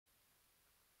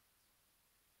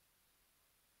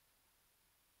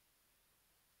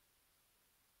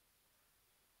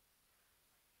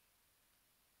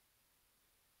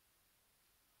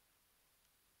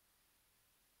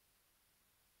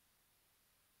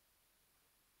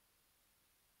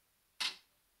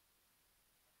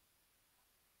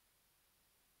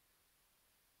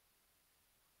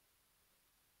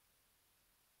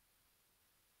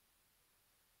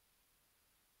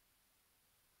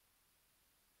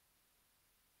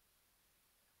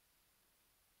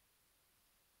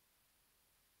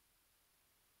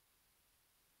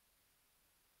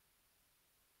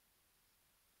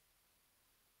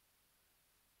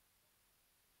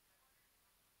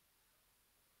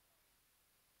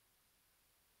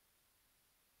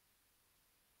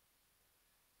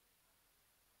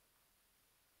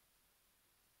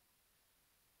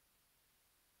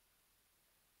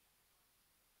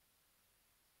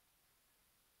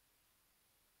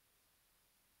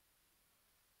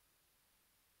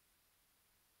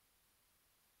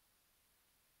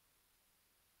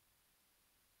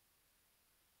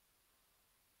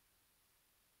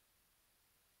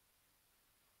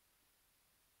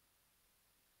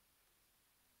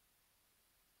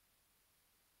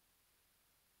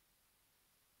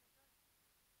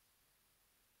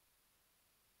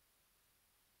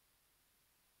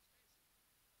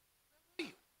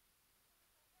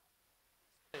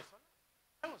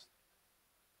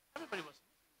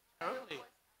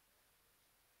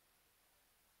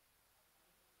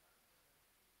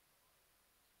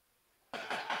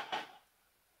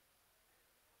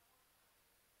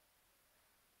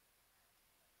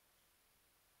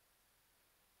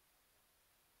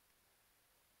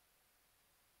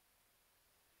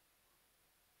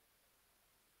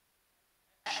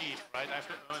cheap, right? I have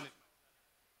to earn it.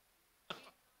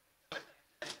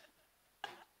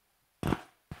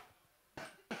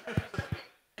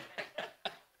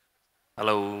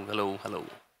 Hello, hello, hello.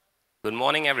 Good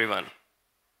morning, everyone.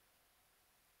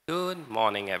 Good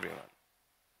morning, everyone.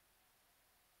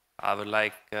 I would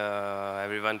like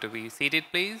everyone to be seated,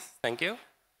 please. Thank you.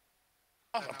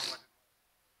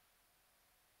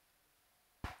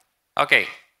 Okay.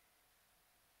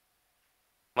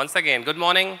 Once again, good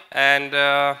morning, and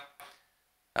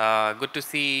good to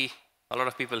see a lot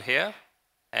of people here.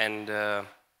 And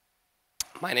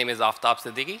my name is Aftab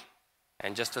Siddiqui,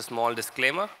 and just a small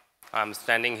disclaimer. I'm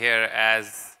standing here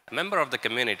as a member of the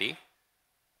community,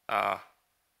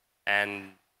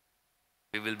 and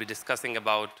we will be discussing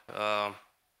about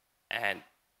and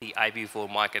the IPv4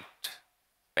 market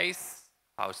space,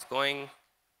 how it's going,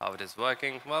 how it is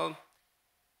working. Well,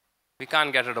 we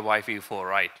can't get rid of IPv4,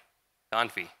 right?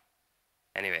 Can't we?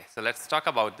 Anyway, so let's talk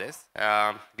about this.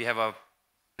 We have a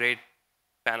great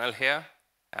panel here,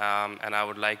 and I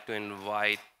would like to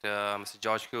invite Mr.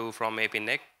 George Koo from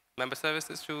APNIC Member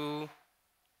Services to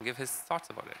give his thoughts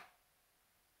about it.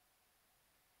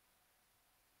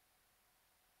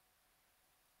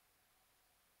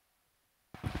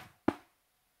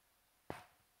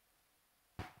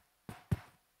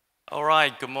 All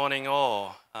right, good morning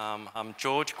all. I'm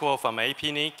George Kuo from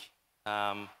APNIC.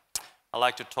 I'd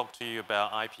like to talk to you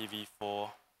about IPv4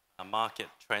 market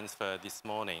transfer this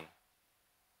morning.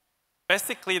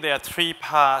 Basically, there are three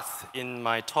parts in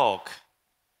my talk.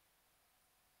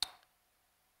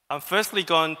 I'm firstly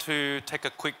going to take a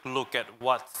quick look at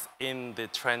what's in the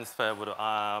transfer with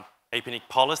APNIC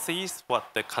policies,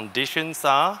 what the conditions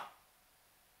are,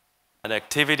 and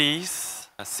activities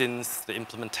since the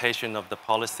implementation of the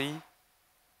policy,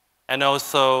 and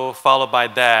also followed by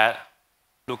that,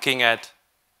 looking at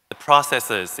the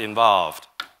processes involved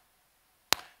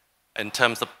in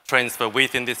terms of transfer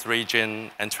within this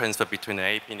region and transfer between the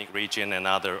APNIC region and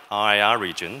other RIR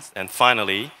regions, and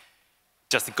finally,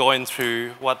 just going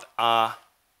through what are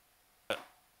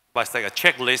what's like a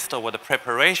checklist of what the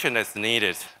preparation that's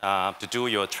needed to do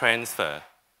your transfer.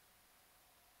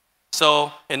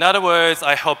 So, in other words,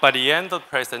 I hope by the end of the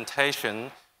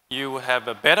presentation, you will have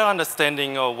a better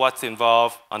understanding of what's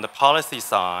involved on the policy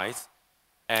side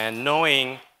and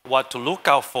knowing what to look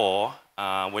out for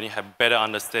when you have better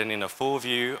understanding, a full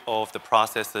view of the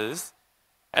processes,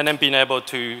 and then being able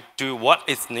to do what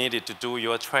is needed to do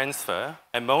your transfer.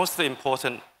 And most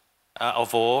important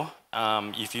of all,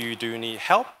 if you do need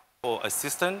help or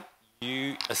assistance,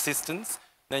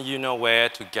 then you know where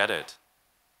to get it.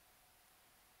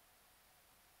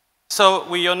 So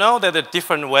we all know that there are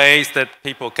different ways that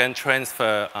people can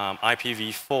transfer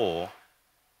IPv4.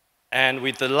 And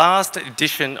with the last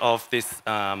edition of this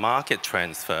market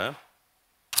transfer,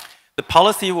 the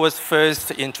policy was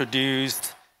first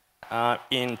introduced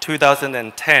in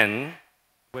 2010,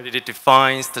 where it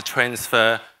defines the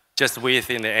transfer just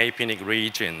within the APNIC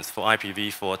regions for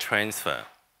IPv4 transfer.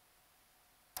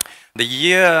 The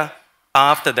year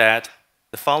after that,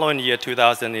 the following year,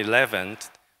 2011,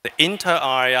 the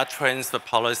inter-area transfer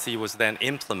policy was then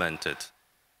implemented.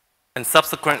 And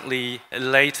subsequently,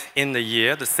 late in the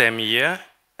year, the same year,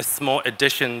 a small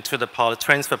addition to the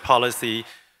transfer policy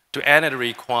to add a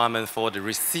requirement for the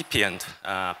recipient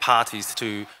parties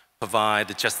to provide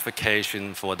the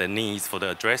justification for the needs for the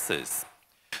addresses.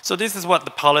 So this is what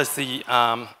the policy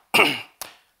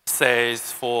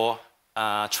says for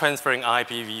transferring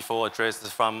IPv4 addresses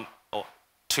from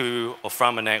to or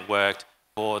from a network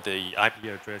for the IP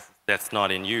address that's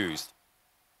not in use.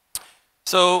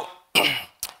 So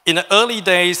in the early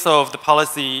days of the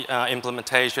policy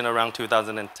implementation around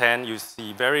 2010, you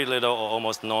see very little or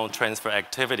almost no transfer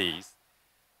activities.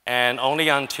 And only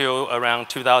until around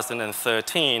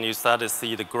 2013, you start to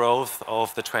see the growth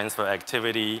of the transfer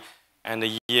activity, and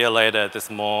a year later, there's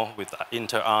more with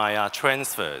inter-IR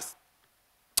transfers.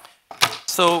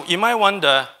 So you might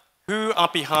wonder, who are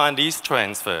behind these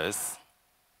transfers?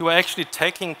 Who are actually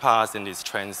taking part in these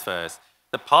transfers?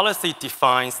 The policy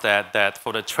defines that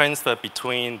for the transfer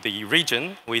between the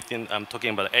region, I'm talking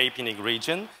about the APNIC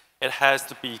region, it has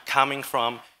to be coming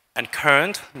from a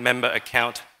current member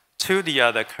account to the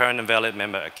other current and valid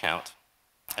member account.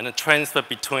 And the transfer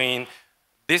between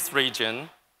this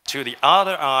region to the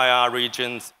other IR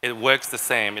regions, it works the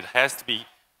same. It has to be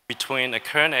between a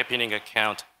current APNIC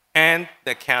account and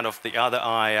the account of the other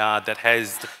IR that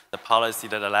has the policy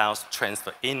that allows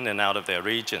transfer in and out of their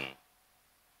region.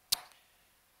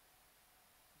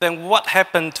 Then what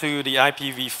happened to the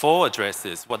IPv4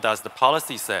 addresses? What does the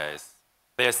policy say?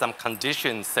 There are some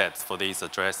condition sets for these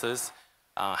addresses.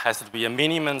 Has to be a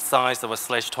minimum size of a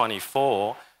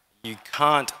 /24 you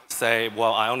can't say,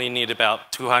 well, I only need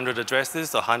about 200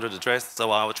 addresses or 100 addresses,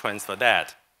 so I will transfer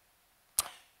that.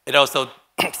 It also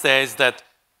says that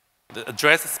the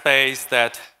address space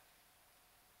that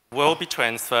will be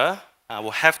transferred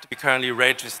will have to be currently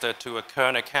registered to a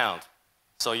current account.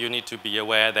 So you need to be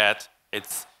aware that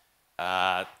it's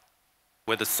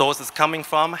where the source is coming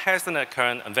from has a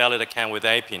current and valid account with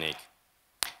APNIC.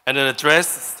 And the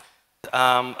addresses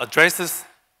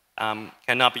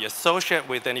cannot be associated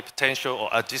with any potential or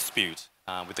a dispute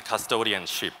with the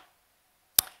custodianship.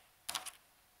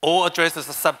 All addresses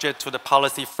are subject to the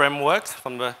policy frameworks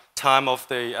from the time of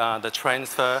the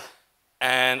transfer.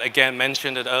 And again,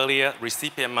 mentioned it earlier,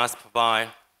 recipient must provide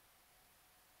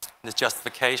the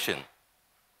justification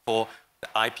for the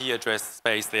IP address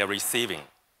space they are receiving.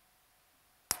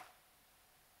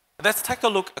 Let's take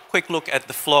a quick look at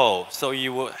the flow. So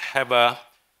you will have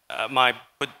might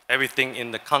put everything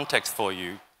in the context for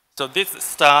you. So this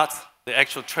starts, the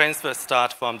actual transfer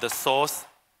starts from the source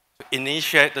to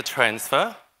initiate the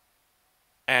transfer,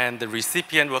 and the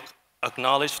recipient will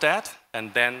acknowledge that,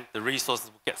 and then the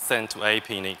resources will get sent to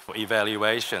APNIC for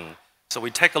evaluation. So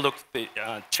we take a look,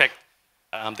 check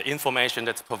the information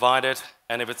that's provided,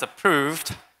 and if it's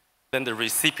approved, then the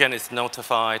recipient is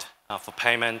notified for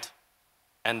payment,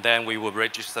 and then we will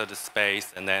register the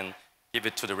space and then give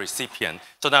it to the recipient.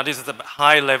 So now this is a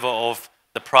high level of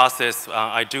the process.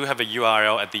 I do have a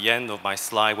URL at the end of my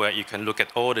slide where you can look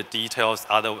at all the details.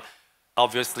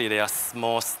 Obviously, there are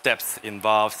small steps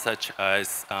involved, such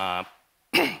as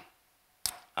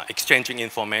exchanging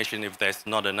information if there's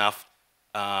not enough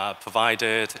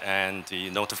provided, and the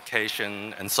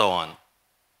notification, and so on.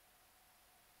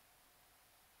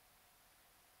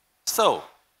 So,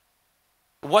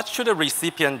 what should a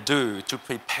recipient do to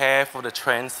prepare for the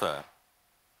transfer?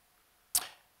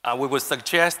 We would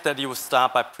suggest that you would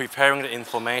start by preparing the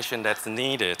information that's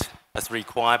needed as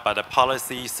required by the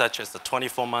policy, such as the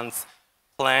 24-month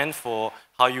plan for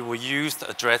how you will use the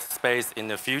address space in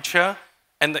the future,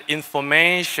 and the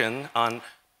information on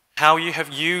how you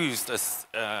have used this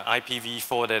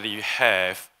IPv4 that you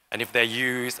have, and if they're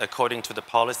used according to the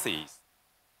policies.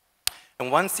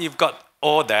 And once you've got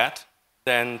all that,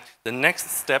 then the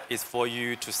next step is for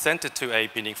you to send it to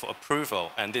APNIC for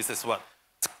approval, and this is what's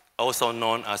also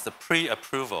known as the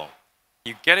pre-approval.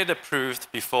 You get it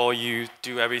approved before you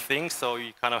do everything, so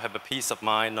you kind of have a peace of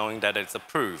mind knowing that it's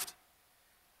approved.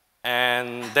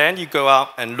 And then you go out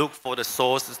and look for the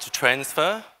sources to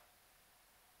transfer,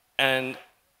 and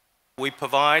we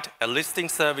provide a listing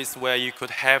service where you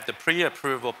could have the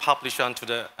pre-approval published onto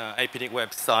the APNIC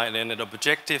website, and an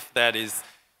objective that is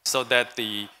so that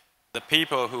the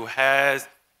people who has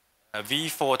a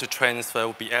V4 to transfer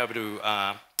will be able to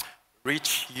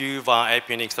reach you via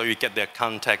APNIC, so you get their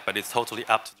contact, but it's totally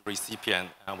up to the recipient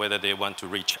whether they want to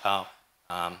reach out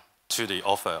to the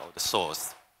offer or the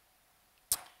source.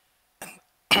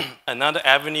 Another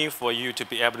avenue for you to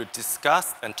be able to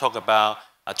discuss and talk about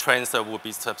a transfer would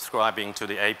be subscribing to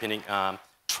the APNIC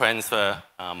transfer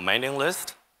mailing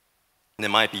list. They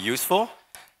might be useful.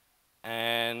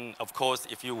 And of course,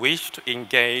 if you wish to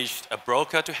engage a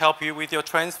broker to help you with your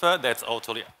transfer, that's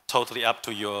totally up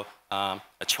to your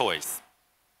choice.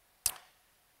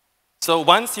 So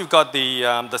once you've got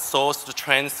the source to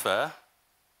transfer,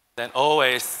 then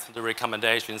always the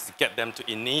recommendation is to get them to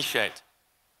initiate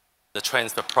the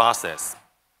transfer process.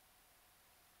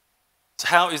 So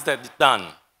how is that done?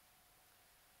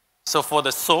 So for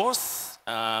the source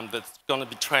that's going to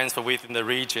be transferred within the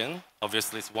region,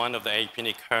 obviously it's one of the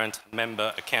APNIC current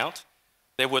member account,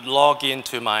 they would log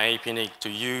into my APNIC to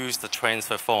use the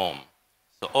transfer form.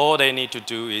 So all they need to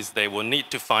do is they will need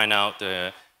to find out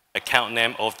the account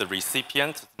name of the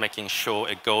recipient, making sure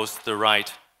it goes to the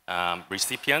right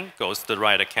recipient, goes to the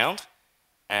right account,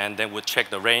 and then we'll check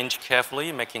the range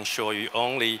carefully, making sure you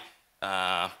only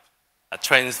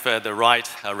transfer the right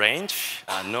range,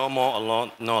 no more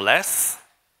or no less.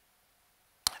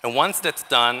 And once that's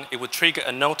done, it will trigger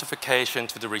a notification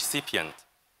to the recipient.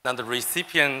 Now the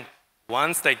recipient,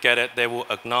 once they get it, they will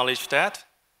acknowledge that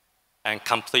and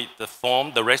complete the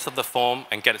form, the rest of the form,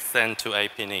 and get it sent to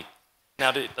APNIC.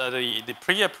 Now the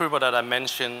pre-approval that I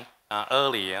mentioned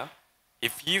earlier,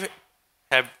 if you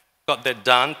have got that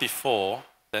done before,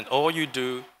 then all you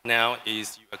do now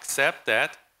is you accept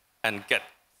that and get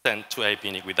sent to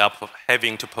APNIC without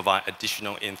having to provide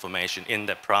additional information in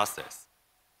that process.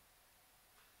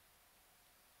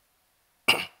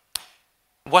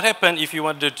 What happens if you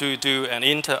wanted to do an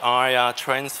inter-area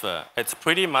transfer? It's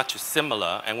pretty much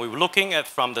similar, and we're looking at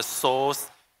from the source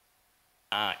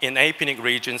in APNIC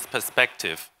region's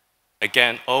perspective.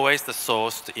 Again, always the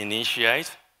source to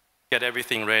initiate, get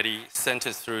everything ready, send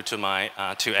it through to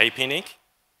to APNIC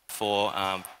for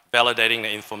validating the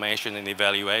information and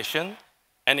evaluation.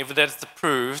 And if that's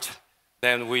approved,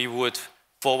 then we would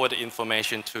forward the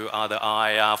information to other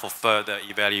IIR for further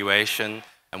evaluation.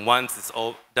 And once it's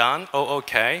all done,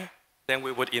 okay, then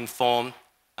we would inform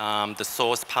the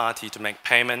source party to make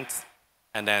payments,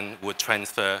 and then would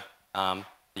transfer the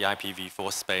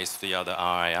IPv4 space to the other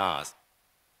IIRs.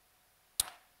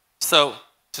 So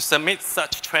to submit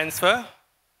such transfer,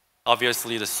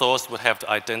 obviously the source would have to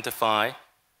identify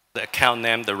the account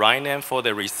name, the right name for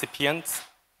the recipient,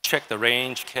 check the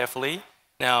range carefully.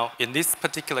 Now, in this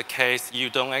particular case, you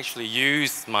don't actually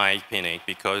use my APNIC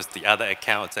because the other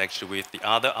account is actually with the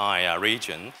other IIR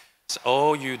region. So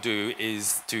all you do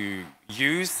is to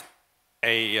use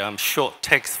a short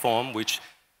text form, which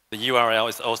the URL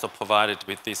is also provided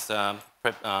with this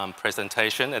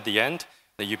presentation at the end.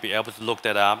 That you'll be able to look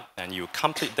that up, and you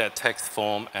complete that text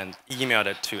form and email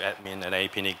it to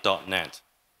admin@apnic.net.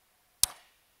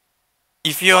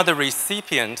 If you are the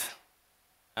recipient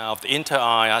of the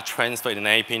inter-IIR transfer in an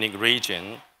APNIC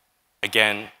region,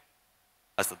 again,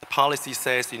 as the policy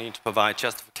says, you need to provide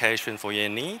justification for your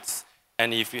needs.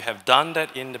 And if you have done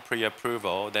that in the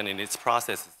pre-approval, then in its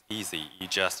process, it's easy. You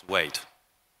just wait.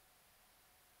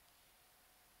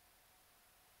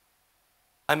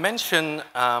 I mentioned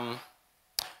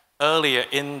earlier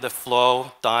in the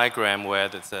flow diagram where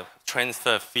there's a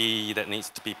transfer fee that needs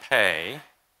to be paid.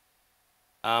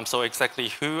 So exactly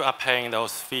who are paying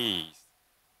those fees?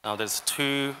 Now there's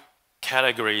two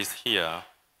categories here.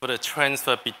 For the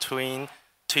transfer between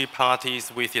two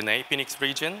parties within APNIC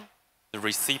region, the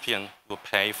recipient will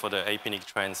pay for the APNIC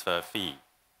transfer fee.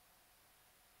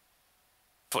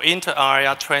 For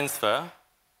inter-IIR transfer,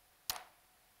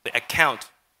 the account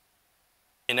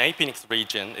in APNIC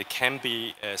region, it can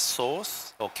be a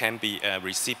source or can be a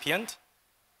recipient,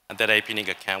 and that APNIC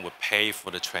account will pay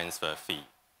for the transfer fee.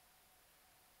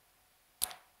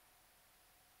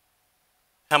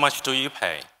 How much do you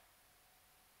pay?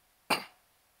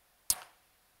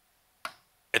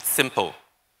 It's simple.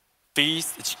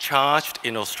 Fees is charged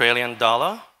in Australian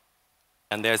dollar,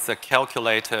 and there's a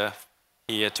calculator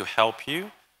here to help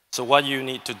you. So what you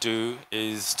need to do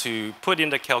is to put in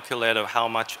the calculator how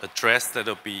much address that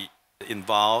will be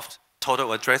involved,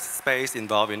 total address space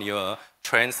involved in your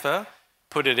transfer.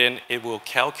 Put it in, it will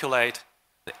calculate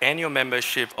the annual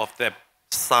membership of the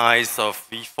size of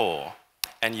V4,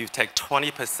 and you take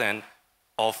 20%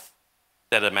 of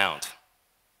that amount.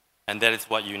 And that is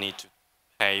what you need to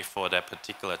pay for that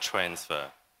particular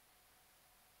transfer.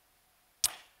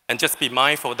 And just be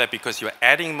mindful that because you're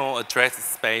adding more address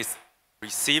space,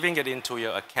 receiving it into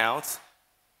your accounts,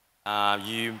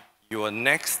 your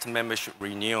next membership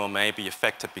renewal may be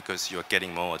affected because you're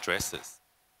getting more addresses.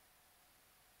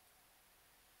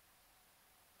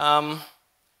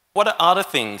 What are other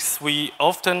things? We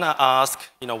often ask,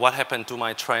 what happened to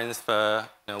my transfer?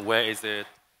 Where is it?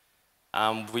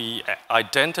 We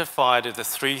identified the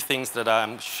three things that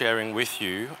I'm sharing with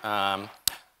you. A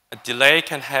delay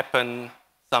can happen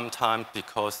sometimes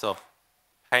because of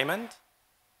payment,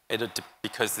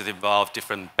 because it involves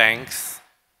different banks,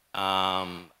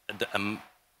 the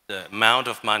amount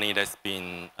of money that's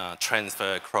been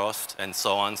transferred across, and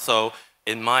so on. So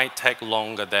it might take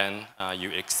longer than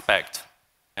you expect.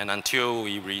 And until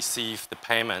we receive the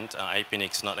payment,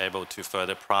 APNIC is not able to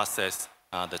further process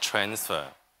the transfer.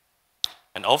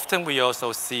 And often we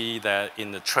also see that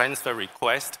in the transfer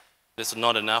request, there's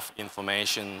not enough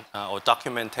information or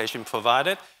documentation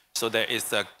provided. So there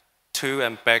is a to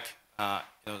and back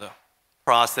the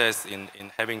process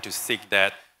in having to seek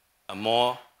that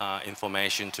more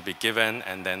information to be given,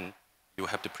 and then you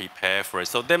have to prepare for it.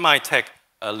 So that might take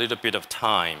a little bit of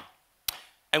time.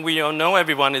 And we all know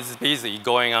everyone is busy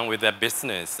going on with their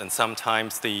business, and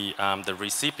sometimes the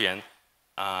recipient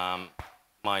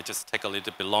might just take a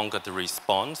little bit longer to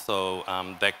respond. So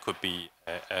that could be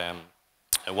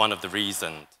one of the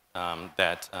reasons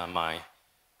that might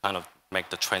kind of make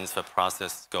the transfer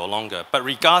process go longer. But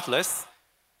regardless,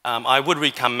 I would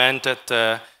recommend that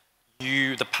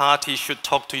the parties should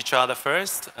talk to each other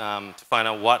first to find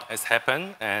out what has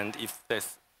happened, and if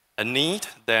there's a need,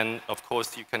 then of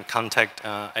course you can contact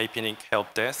APNIC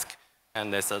help desk,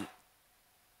 and there's an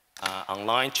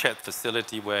online chat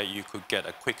facility where you could get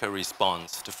a quicker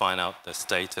response to find out the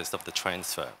status of the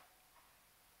transfer.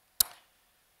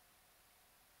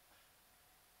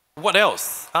 What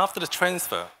else? After the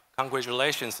transfer,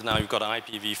 congratulations, now you've got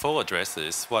IPv4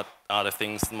 addresses. What other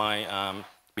things might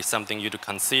be something you to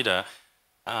consider?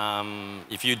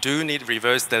 If you do need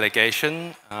reverse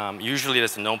delegation, usually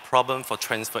there's no problem for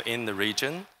transfer in the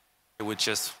region. It would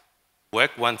just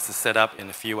work once it's set up in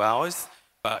a few hours.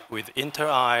 But with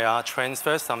inter-IR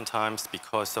transfer, sometimes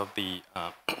because of the,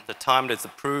 the time that's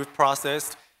approved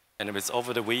processed, and if it's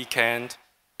over the weekend,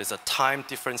 there's a time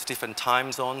difference, different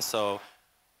time zones. So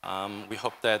we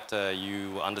hope that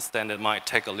you understand it might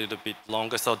take a little bit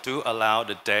longer. So do allow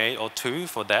a day or two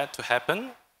for that to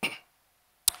happen.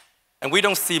 And we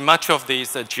don't see much of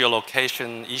these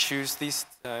geolocation issues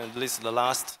at least the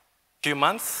last few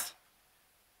months.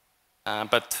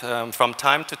 But from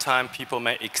time to time, people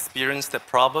may experience the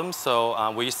problem.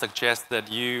 So we suggest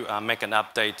that you make an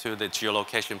update to the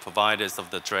geolocation providers of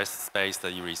the address space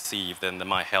that you received, and that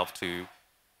might help to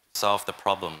solve the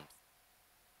problem.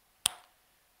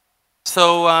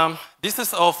 So this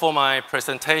is all for my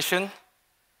presentation.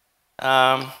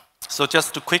 So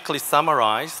just to quickly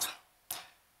summarize,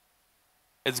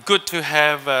 it's good to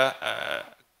have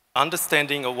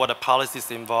understanding of what the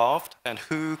policies involved and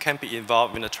who can be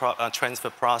involved in the transfer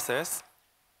process.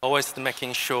 Always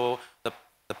making sure the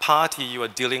party you are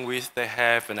dealing with, they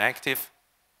have an active,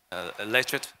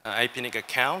 legit APNIC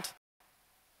account,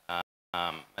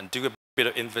 and do a bit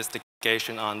of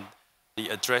investigation on the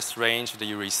address range that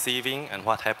you're receiving and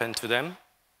what happened to them.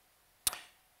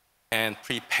 And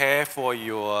prepare for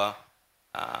your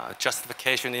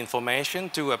justification information,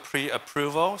 do a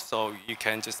pre-approval, so you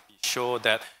can just be sure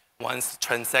that once the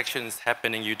transaction is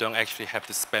happening, you don't actually have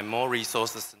to spend more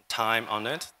resources and time on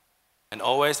it. And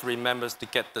always remember to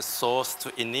get the source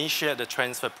to initiate the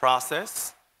transfer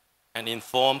process and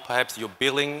inform perhaps your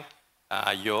billing,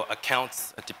 your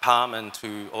accounts department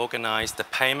to organize the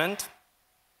payment.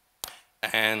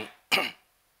 And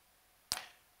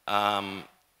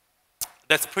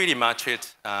that's pretty much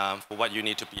it for what you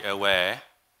need to be aware.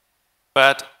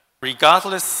 But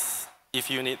regardless,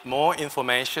 if you need more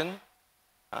information,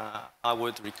 I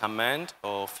would recommend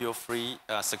or feel free,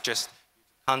 suggest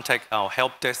contact our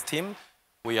help desk team.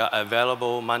 We are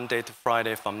available Monday to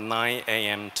Friday from 9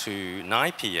 a.m. to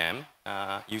 9 p.m.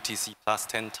 UTC plus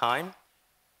 10 time.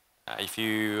 If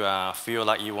you feel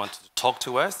like you want to talk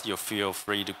to us, you feel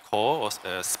free to call or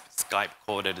Skype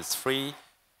call that is free.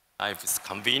 If it's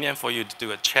convenient for you to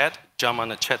do a chat, jump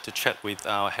on a chat to chat with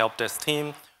our help desk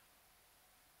team.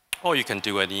 Or you can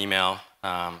do an email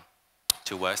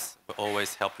to us. We'll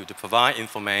always help you to provide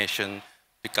information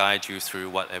to guide you through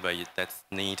whatever that's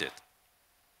needed.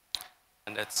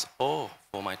 And that's all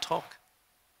for my talk.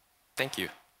 Thank you.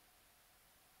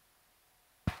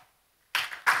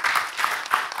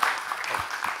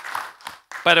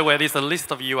 By the way, there's a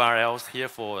list of URLs here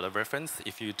for the reference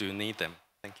if you do need them.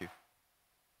 Thank you.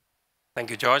 Thank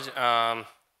you, George,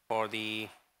 for the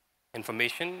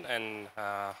information and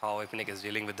how APNIC is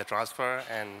dealing with the transfer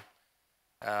and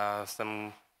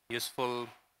some useful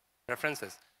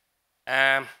references.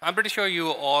 I'm pretty sure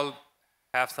you all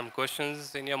have some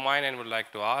questions in your mind and would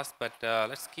like to ask, but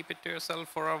let's keep it to yourself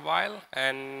for a while.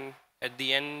 And at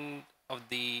the end of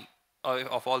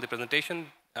all the presentation,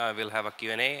 we'll have a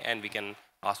Q&A and we can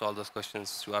ask all those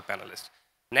questions to our panelists.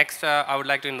 Next, I would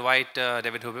like to invite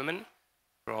David Huberman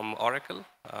from Oracle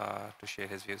to share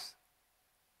his views.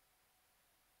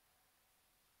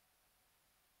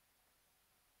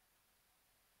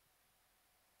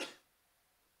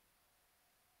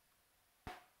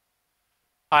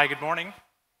 Hi, good morning. I'm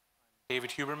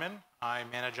David Huberman. I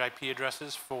manage IP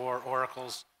addresses for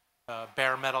Oracle's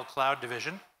bare metal cloud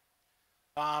division.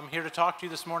 I'm here to talk to you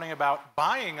this morning about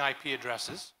buying IP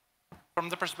addresses from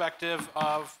the perspective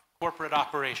of corporate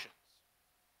operations.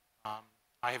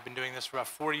 I have been doing this for about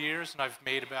 4 years, and I've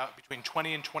made about between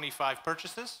 20 and 25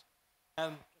 purchases,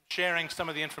 and sharing some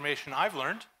of the information I've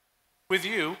learned with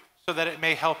you so that it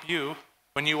may help you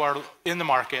when you are in the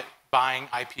market buying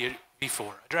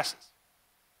IPv4 addresses.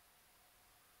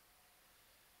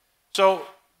 So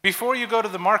before you go to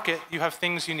the market, you have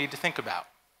things you need to think about.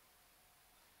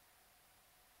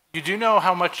 You do know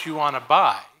how much you want to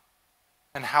buy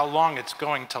and how long it's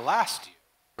going to last you,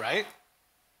 right?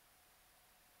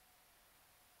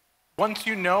 Once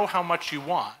you know how much you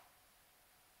want,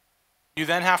 you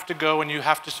then have to go and you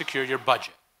have to secure your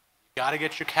budget. You got to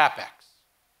get your CapEx.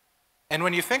 And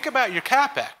when you think about your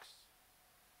CapEx,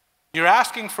 you're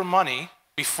asking for money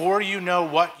before you know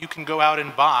what you can go out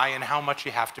and buy and how much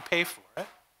you have to pay for it.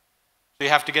 So you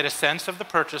have to get a sense of the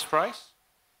purchase price,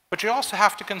 but you also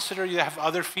have to consider you have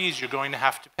other fees you're going to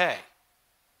have to pay.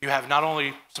 You have not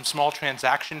only some small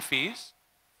transaction fees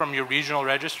from your regional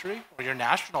registry or your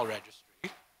national registry,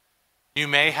 you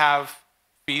may have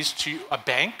fees to a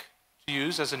bank to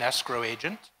use as an escrow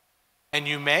agent, and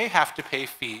you may have to pay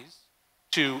fees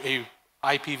to a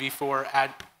IPv4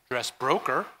 address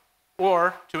broker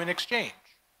or to an exchange.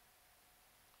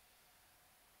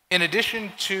 In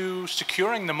addition to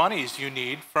securing the monies you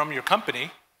need from your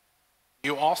company,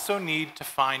 you also need to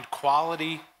find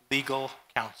quality legal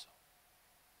counsel.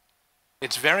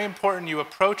 It's very important you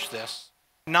approach this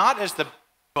not as the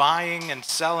buying and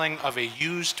selling of a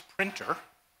used printer,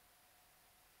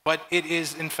 but it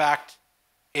is in fact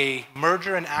a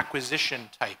merger and acquisition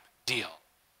type deal.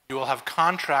 You will have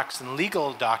contracts and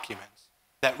legal documents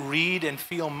that read and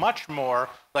feel much more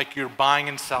like you're buying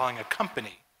and selling a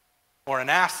company or an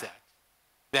asset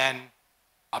than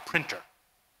a printer.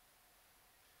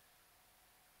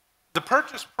 The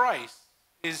purchase price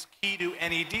is key to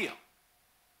any deal,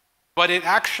 but it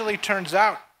actually turns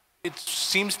out it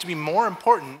seems to be more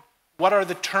important what are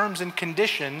the terms and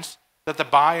conditions that the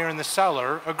buyer and the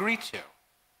seller agree to.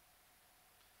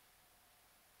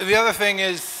 The other thing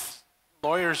is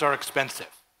lawyers are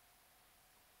expensive.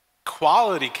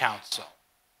 Quality counsel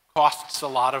costs a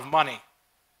lot of money,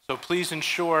 so please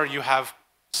ensure you have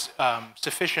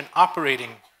sufficient operating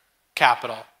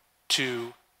capital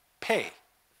to pay.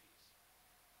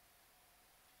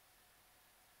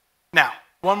 Now,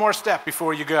 one more step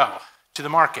before you go to the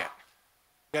market.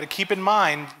 You got to keep in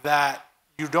mind that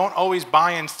you don't always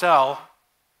buy and sell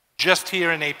just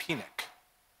here in APNIC.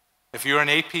 If you're an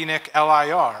APNIC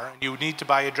LIR and you need to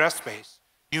buy address space,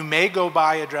 you may go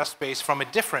buy address space from a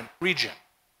different region.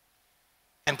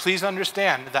 And please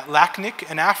understand that LACNIC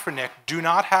and APRICOT do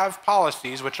not have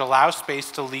policies which allow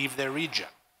space to leave their region.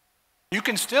 You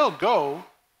can still go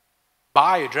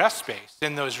buy address space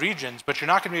in those regions, but you're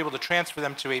not going to be able to transfer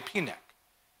them to APNIC.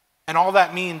 And all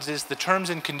that means is the terms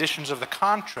and conditions of the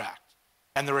contract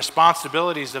and the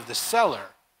responsibilities of the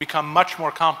seller become much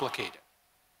more complicated.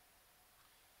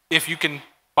 If you can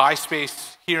buy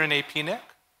space here in APNIC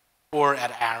or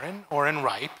at ARIN or in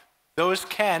RIPE, those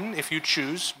can, if you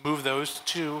choose, move those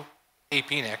to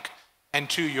APNIC and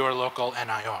to your local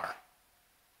NIR.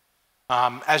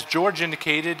 As George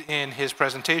indicated in his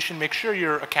presentation, make sure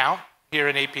your account here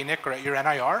in APNIC or at your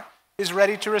NIR is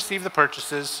ready to receive the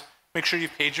purchases. Make sure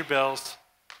you've paid your bills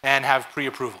and have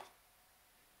pre-approval.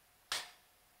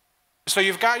 So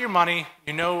you've got your money,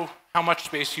 you know how much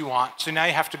space you want, so now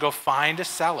you have to go find a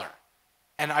seller.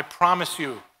 And I promise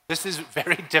you, this is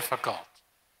very difficult.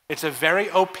 It's a very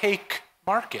opaque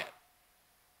market.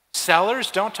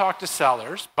 Sellers don't talk to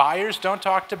sellers, buyers don't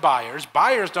talk to buyers,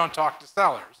 buyers don't talk to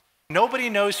sellers. Nobody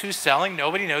knows who's selling,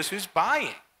 nobody knows who's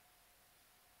buying.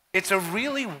 It's a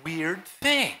really weird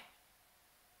thing.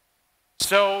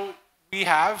 So we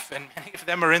have, and many of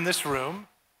them are in this room,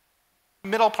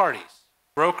 middle parties,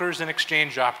 brokers and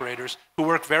exchange operators who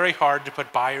work very hard to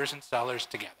put buyers and sellers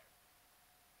together.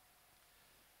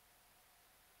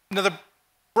 Now, the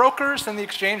brokers and the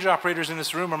exchange operators in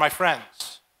this room are my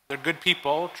friends. They're good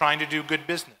people trying to do good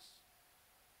business.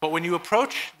 But when you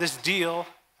approach this deal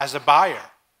as a buyer,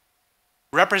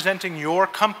 representing your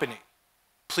company,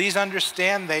 please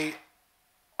understand they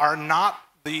are not,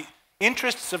 the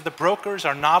interests of the brokers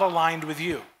are not aligned with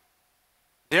you.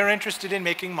 They're interested in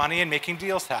making money and making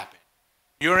deals happen.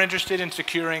 You're interested in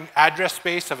securing address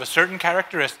space of a certain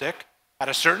characteristic at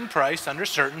a certain price under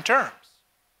certain terms.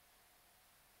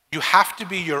 You have to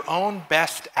be your own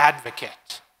best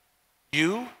advocate.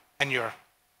 You and your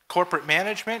corporate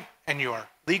management and your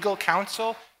legal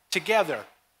counsel together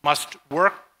must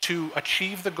work to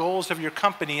achieve the goals of your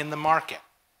company in the market.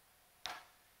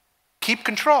 Keep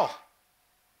control.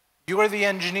 You are the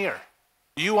engineer.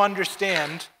 You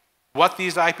understand what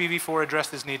these IPv4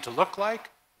 addresses need to look like,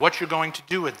 what you're going to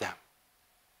do with them.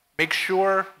 Make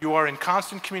sure you are in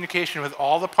constant communication with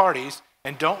all the parties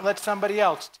and don't let somebody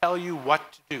else tell you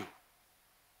what to do.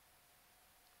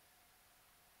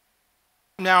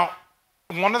 Now,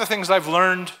 one of the things I've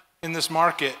learned in this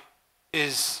market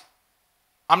is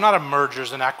I'm not a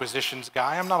mergers and acquisitions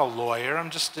guy. I'm not a lawyer. I'm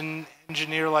just an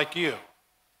engineer like you.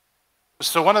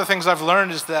 So one of the things I've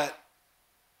learned is that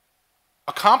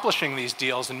accomplishing these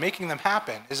deals and making them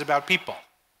happen is about people.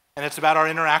 And it's about our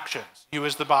interactions. You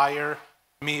as the buyer,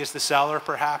 me as the seller,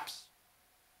 perhaps.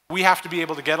 We have to be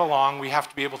able to get along. We have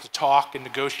to be able to talk and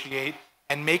negotiate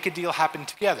and make a deal happen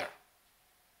together.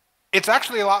 It's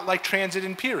actually a lot like transit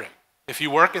and peering. If you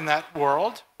work in that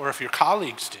world, or if your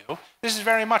colleagues do, this is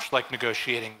very much like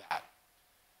negotiating that.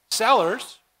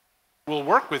 Sellers will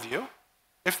work with you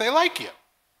if they like you.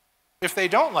 If they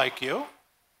don't like you,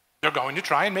 they're going to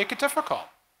try and make it difficult.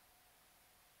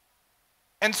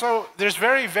 And so there's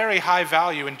very, very high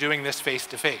value in doing this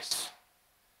face-to-face.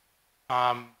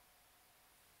 I'm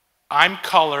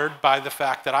colored by the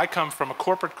fact that I come from a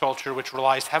corporate culture which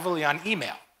relies heavily on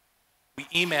email. We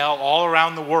email all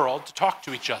around the world to talk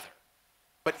to each other.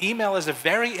 But email is a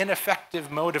very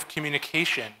ineffective mode of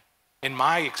communication in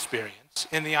my experience,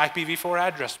 in the IPv4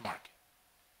 address market.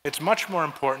 It's much more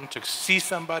important to see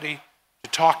somebody,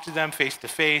 to talk to them face to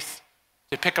face,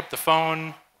 to pick up the phone,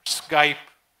 or Skype,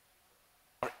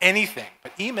 or anything.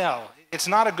 But email, it's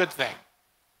not a good thing.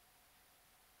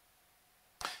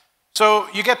 So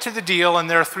you get to the deal, and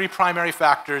there are three primary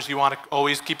factors you want to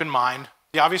always keep in mind.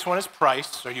 The obvious one is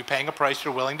price. Are you paying a price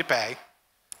you're willing to pay?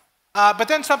 But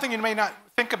then something you may not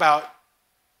think about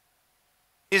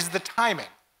is the timing.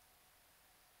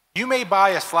 You may buy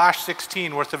a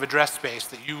 /16 worth of address space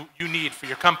that you need for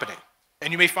your company,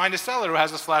 and you may find a seller who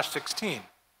has a /16.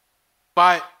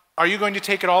 But are you going to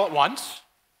take it all at once?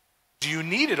 Do you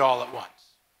need it all at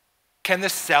once? Can the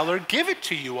seller give it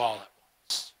to you all at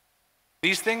once?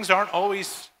 These things aren't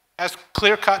always as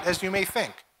clear-cut as you may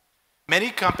think. Many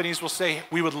companies will say,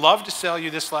 we would love to sell you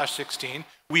this /16.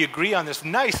 We agree on this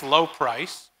nice low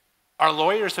price. Our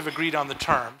lawyers have agreed on the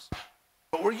terms,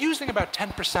 but we're using about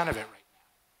 10% of it right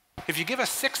now. If you give us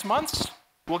 6 months,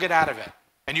 we'll get out of it,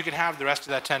 and you can have the rest of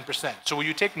that 10%. So will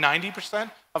you take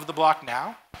 90% of the block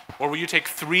now? Or will you take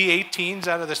 3 18s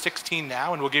out of the 16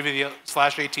 now, and we'll give you the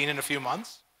 /18 in a few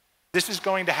months? This is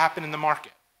going to happen in the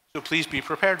market, so please be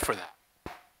prepared for that.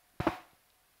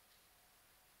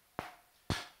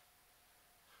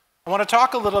 I want to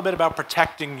talk a little bit about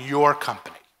protecting your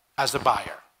company as a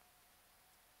buyer.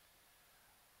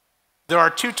 There are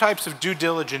two types of due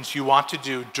diligence you want to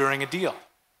do during a deal.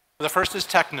 The first is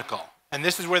technical, and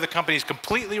this is where the company is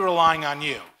completely relying on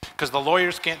you because the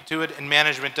lawyers can't do it and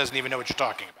management doesn't even know what you're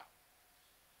talking about.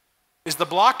 Is the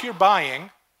block you're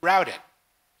buying routed?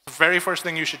 The very first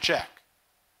thing you should check,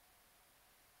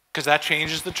 because that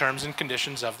changes the terms and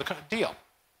conditions of the deal.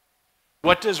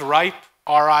 What does RIP,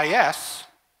 RIS,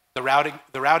 the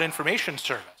Route Information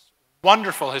Service,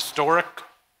 wonderful historic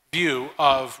view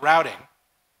of routing,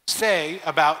 say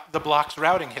about the block's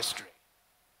routing history?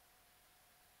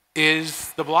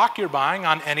 Is the block you're buying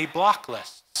on any block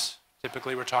lists?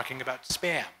 Typically, we're talking about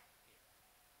spam.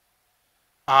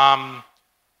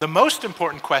 The most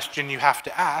important question you have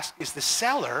to ask is the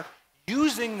seller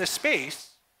using the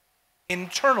space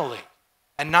internally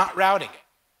and not routing it.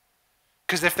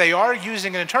 Because if they are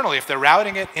using it internally, if they're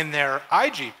routing it in their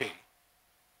IGP,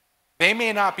 they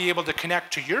may not be able to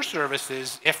connect to your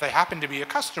services if they happen to be a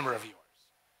customer of yours.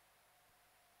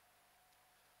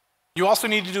 You also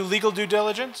need to do legal due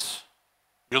diligence.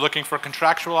 You're looking for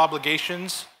contractual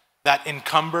obligations that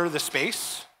encumber the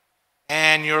space,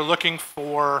 and you're looking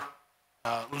for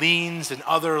liens and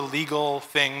other legal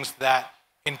things that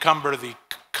encumber the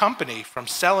company from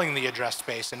selling the address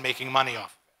space and making money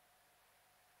off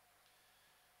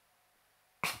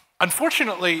of it.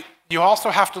 Unfortunately, you also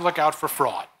have to look out for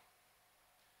fraud.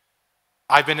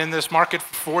 I've been in this market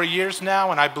for 4 years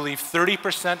now, and I believe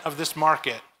 30% of this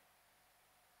market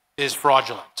is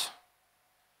fraudulent.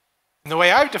 And the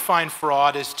way I've defined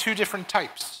fraud is two different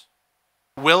types: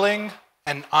 willful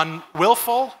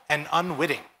and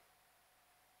unwitting.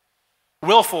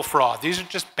 Willful fraud, these are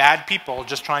just bad people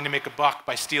just trying to make a buck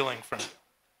by stealing from you.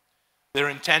 They're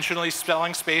intentionally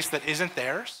selling space that isn't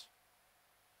theirs.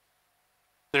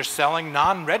 They're selling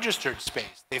non-registered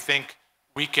space. They think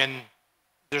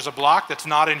there's a block that's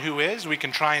not in who is, we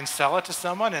can try and sell it to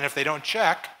someone, and if they don't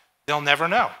check, they'll never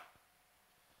know.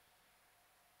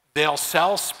 They'll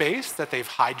sell space that they've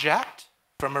hijacked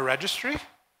from a registry,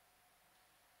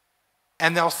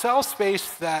 and they'll sell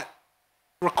space that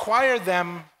require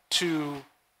them to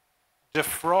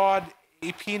defraud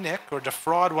APNIC or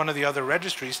defraud one of the other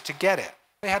registries to get it.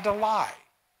 They had to lie.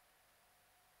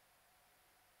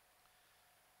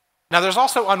 Now, there's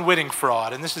also unwitting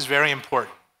fraud, and this is very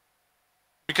important.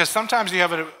 Because sometimes you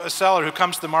have a seller who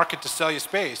comes to the market to sell you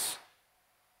space,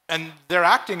 and they're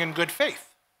acting in good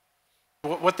faith.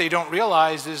 What they don't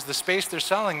realize is the space they're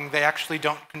selling, they actually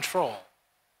don't control.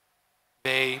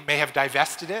 They may have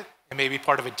divested it. It may be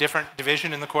part of a different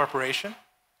division in the corporation.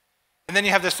 And then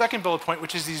you have the second bullet point,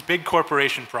 which is these big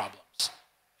corporation problems.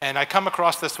 And I come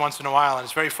across this once in a while, and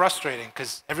it's very frustrating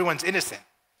because everyone's innocent.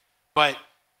 But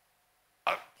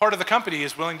part of the company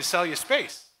is willing to sell you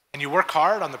space. And you work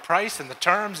hard on the price and the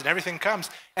terms and everything comes.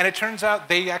 And it turns out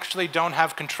they actually don't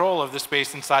have control of the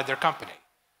space inside their company.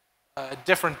 A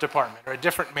different department or a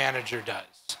different manager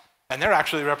does. And they're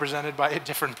actually represented by a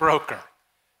different broker.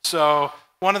 So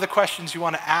one of the questions you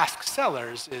want to ask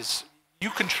sellers is, you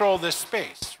control this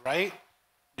space, right?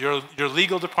 Your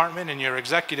legal department and your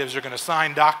executives are going to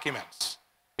sign documents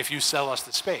if you sell us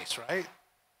the space, right?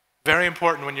 Very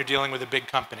important when you're dealing with a big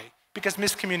company because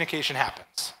miscommunication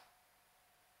happens.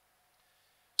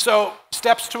 So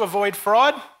steps to avoid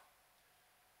fraud: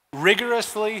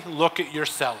 rigorously look at your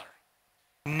seller.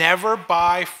 Never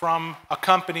buy from a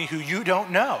company who you don't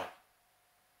know.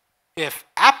 If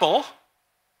Apple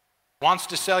wants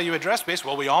to sell you address space,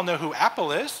 well, we all know who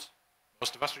Apple is.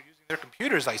 Most of us are using their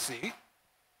computers, I see.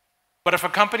 But if a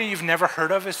company you've never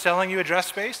heard of is selling you address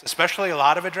space, especially a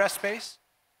lot of address space,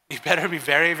 you better be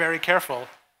very, very careful,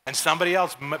 and somebody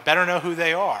else better know who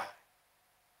they are.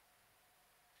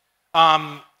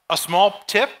 A small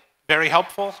tip, very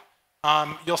helpful,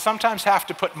 you'll sometimes have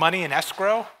to put money in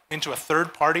escrow into a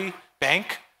third-party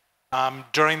bank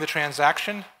during the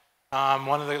transaction.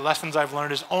 One of the lessons I've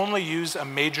learned is only use a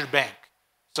major bank,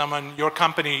 someone your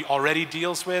company already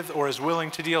deals with or is willing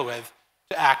to deal with,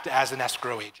 to act as an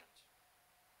escrow agent.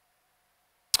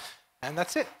 And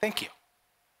that's it. Thank you.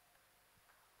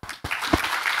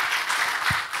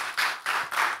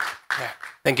 Yeah.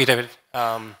 Thank you, David.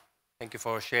 Thank you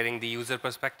for sharing the user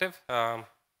perspective. Rather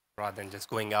than just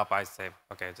going up, I say,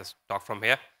 okay, just talk from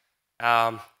here.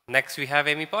 Next, we have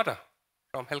Amy Potter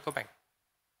from Hilco Bank.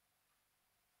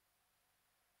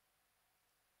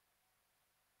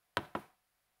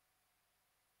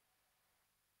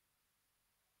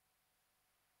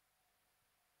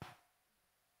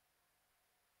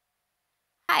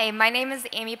 Hi, my name is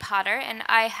Amy Potter, and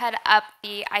I head up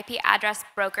the IP address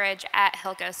brokerage at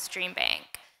Hilco Stream Bank.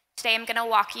 Today I'm going to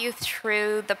walk you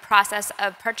through the process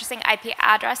of purchasing IP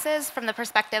addresses from the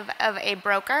perspective of a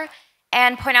broker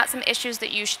and point out some issues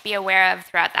that you should be aware of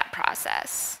throughout that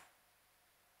process.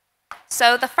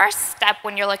 So the first step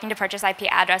when you're looking to purchase IP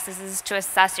addresses is to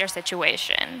assess your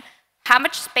situation. How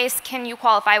much space can you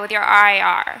qualify with your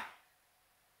RIR?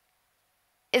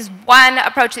 Is one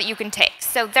approach that you can take.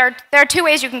 So there are two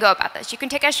ways you can go about this. You can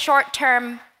take a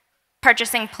short-term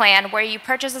purchasing plan where you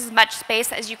purchase as much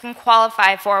space as you can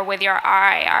qualify for with your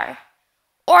RIR.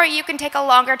 Or you can take a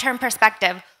longer-term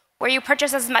perspective where you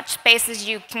purchase as much space as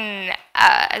you can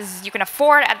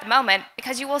afford at the moment,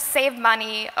 because you will save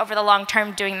money over the long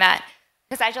term doing that.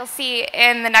 Because as you'll see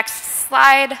in the next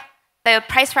slide, the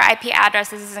price for IP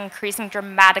addresses is increasing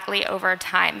dramatically over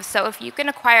time. So if you can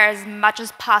acquire as much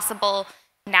as possible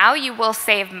now, you will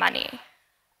save money.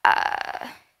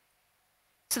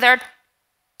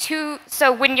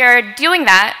 So when you're doing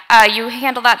that, you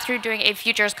handle that through doing a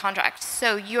futures contract.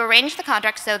 So you arrange the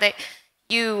contract so that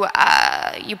you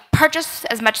purchase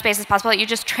as much space as possible. You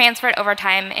just transfer it over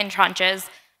time in tranches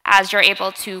as you're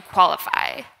able to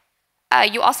qualify.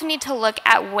 You also need to look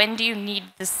at when do you need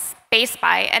the space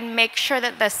by and make sure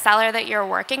that the seller that you're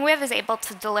working with is able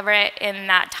to deliver it in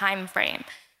that time frame.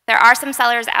 There are some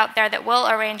sellers out there that will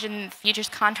arrange in futures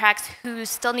contracts who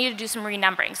still need to do some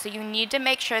renumbering. So you need to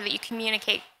make sure that you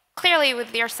communicate clearly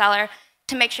with your seller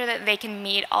to make sure that they can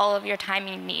meet all of your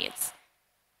timing needs.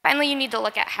 Finally, you need to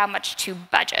look at how much to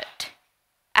budget.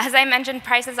 As I mentioned,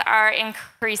 prices are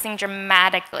increasing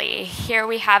dramatically. Here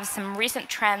we have some recent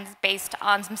trends based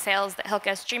on some sales that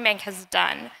Hilco Stream Bank has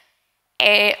done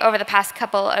over the past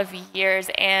couple of years,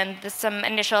 and some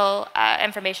initial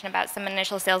information about some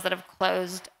initial sales that have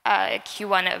closed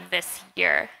Q1 of this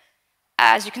year.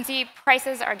 As you can see,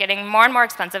 prices are getting more and more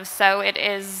expensive, so it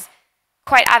is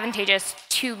quite advantageous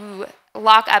to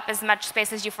lock up as much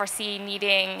space as you foresee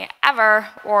needing ever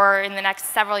or in the next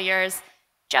several years,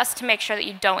 just to make sure that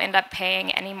you don't end up paying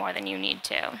any more than you need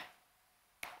to.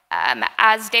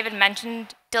 As David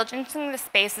mentioned, diligencing the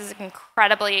space is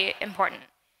incredibly important.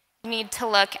 You need to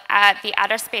look at the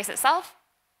address space itself,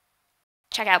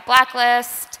 check out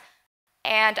blacklist,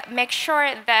 and make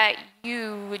sure that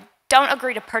you don't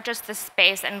agree to purchase the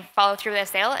space and follow through with the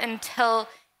sale until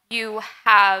you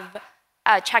have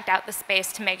checked out the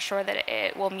space to make sure that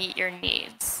it will meet your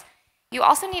needs. You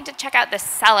also need to check out the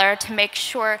seller to make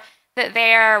sure that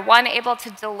they're, one, able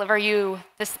to deliver you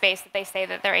the space that they say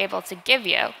that they're able to give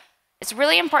you. It's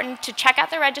really important to check out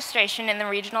the registration in the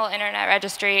regional internet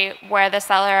registry where the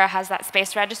seller has that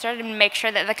space registered and make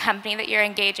sure that the company that you're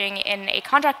engaging in a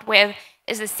contract with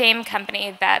is the same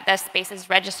company that the space is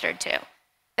registered to.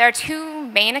 There are two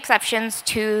main exceptions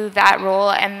to that rule,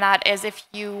 and that is if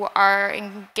you are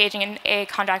engaging in a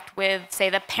contract with, say,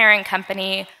 the parent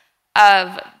company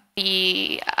of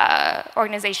the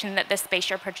organization that the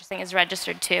space you're purchasing is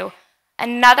registered to.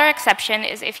 Another exception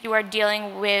is if you are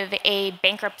dealing with a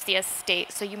bankruptcy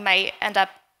estate, so you might end up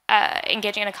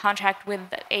engaging in a contract with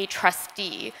a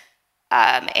trustee,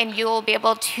 and you'll be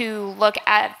able to look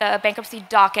at the bankruptcy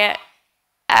docket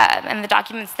and the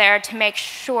documents there to make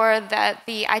sure that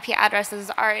the IP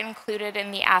addresses are included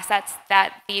in the assets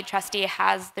that the trustee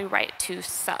has the right to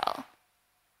sell.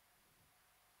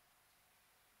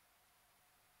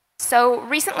 So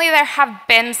recently there have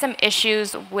been some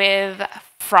issues with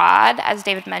fraud, as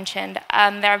David mentioned.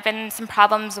 There have been some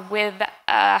problems with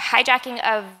hijacking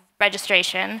of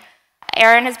registration.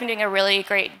 Aaron has been doing a really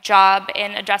great job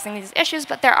in addressing these issues,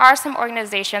 but there are some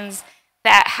organizations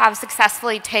that have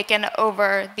successfully taken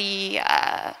over the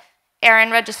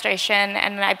Aaron registration,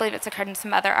 and I believe it's occurred in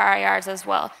some other RIRs as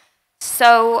well.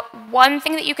 So one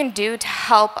thing that you can do to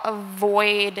help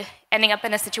avoid ending up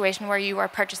in a situation where you are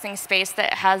purchasing space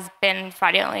that has been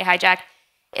fraudulently hijacked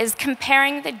is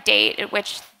comparing the date at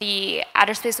which the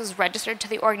address space was registered to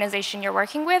the organization you're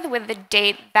working with the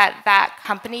date that that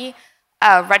company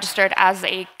registered as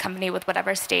a company with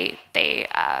whatever state they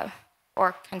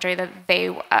or country that they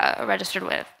registered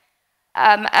with.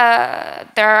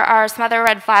 There are some other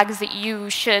red flags that you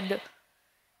should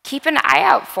keep an eye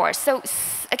out for. So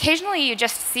occasionally you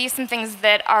just see some things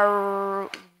that are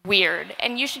weird,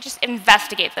 and you should just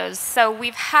investigate those. So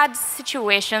we've had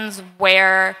situations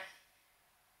where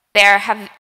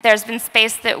there's been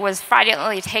space that was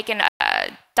fraudulently taken,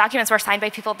 documents were signed by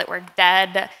people that were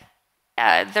dead.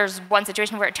 There's one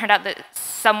situation where it turned out that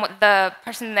the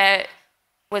person that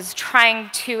was trying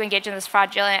to engage in this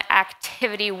fraudulent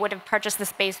activity would have purchased the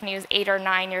space when he was 8 or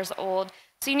 9 years old.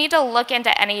 So you need to look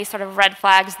into any sort of red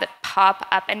flags that pop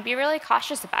up and be really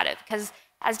cautious about it, because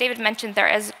as David mentioned, there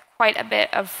is quite a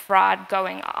bit of fraud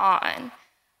going on.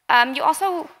 You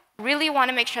also really want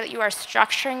to make sure that you are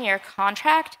structuring your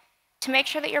contract to make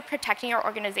sure that you're protecting your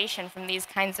organization from these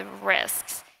kinds of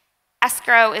risks.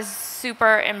 Escrow is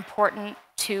super important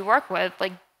to work with.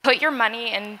 Like, put your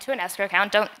money into an escrow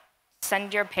account. Don't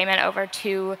send your payment over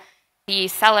to the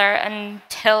seller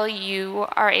until you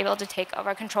are able to take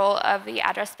over control of the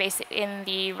address space in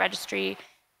the registry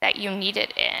that you need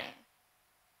it in.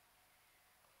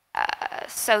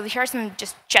 So here are some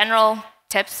just general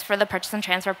tips for the purchase and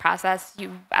transfer process.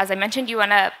 As I mentioned, you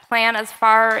want to plan as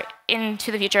far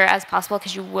into the future as possible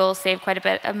because you will save quite a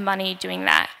bit of money doing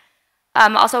that.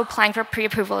 Also, applying for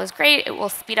pre-approval is great. It will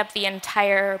speed up the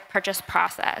entire purchase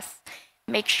process.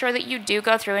 Make sure that you do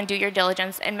go through and do your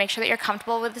diligence, and make sure that you're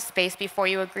comfortable with the space before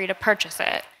you agree to purchase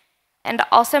it. And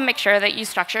also make sure that you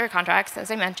structure your contracts,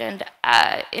 as I mentioned,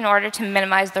 in order to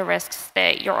minimize the risks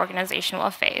that your organization will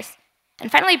face. And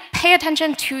finally, pay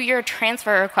attention to your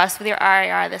transfer request with your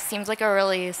RIR. This seems like a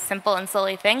really simple and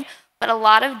silly thing, but a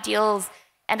lot of deals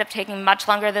end up taking much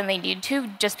longer than they need to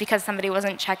just because somebody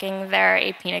wasn't checking their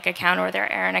APNIC account or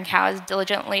their Aaron account as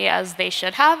diligently as they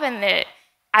should have, and it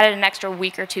added an extra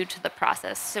week or two to the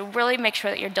process. So really make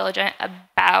sure that you're diligent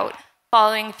about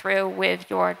following through with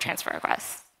your transfer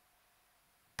requests.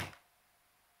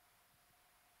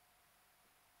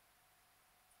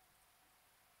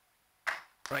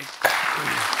 Right.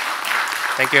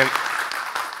 Thank you.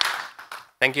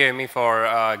 Thank you, Amy,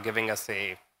 for giving us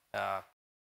a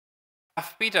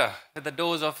Peter with the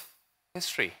dose of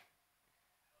history.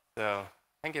 So,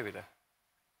 thank you, Peter.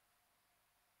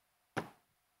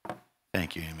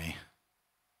 Thank you, Amy.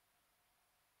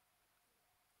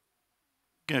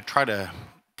 I'm going to try to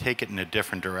take it in a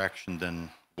different direction than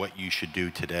what you should do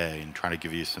today and try to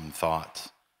give you some thoughts.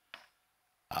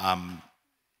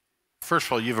 First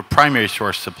of all, you have a primary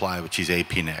source supply, which is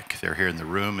APNIC. They're here in the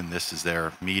room, and this is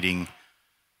their meeting.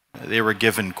 They were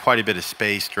given quite a bit of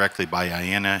space directly by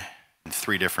IANA in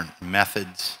 3 different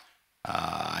methods.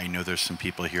 I know there's some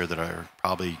people here that are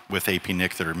probably with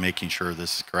APNIC that are making sure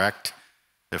this is correct.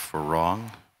 If we're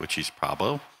wrong, which is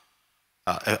probable.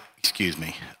 Excuse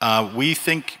me. We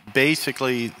think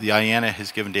basically the IANA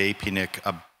has given to APNIC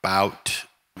about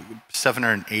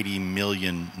 780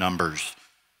 million numbers.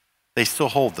 They still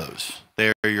hold those.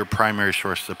 They're your primary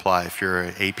source supply. If you're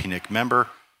an APNIC member,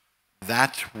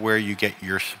 that's where you get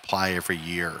your supply every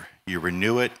year. You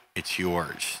renew it, it's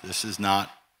yours. This is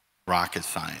not rocket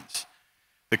science.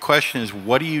 The question is,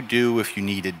 what do you do if you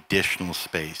need additional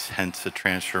space? Hence the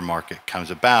transfer market comes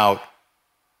about.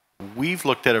 We've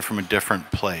looked at it from a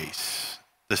different place.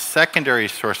 The secondary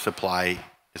source supply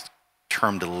is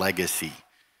termed a legacy.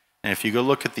 And if you go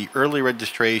look at the early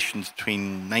registrations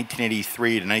between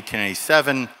 1983 to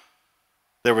 1997,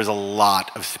 there was a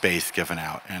lot of space given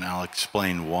out, and I'll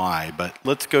explain why. But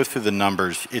let's go through the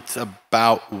numbers. It's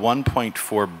about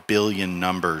 1.4 billion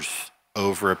numbers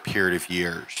over a period of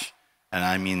years. And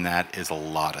I mean that is a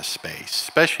lot of space,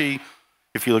 especially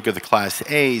if you look at the Class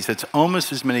A's. It's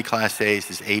almost as many Class A's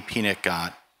as APNIC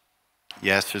got.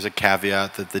 Yes, there's a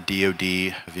caveat that the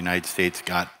DoD of the United States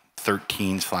got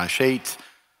 13/8.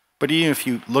 But even if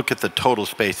you look at the total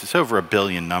space, it's over 1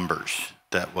 billion numbers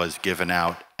that was given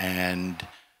out. And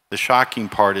the shocking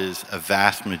part is a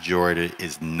vast majority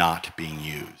is not being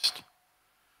used.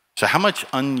 So how much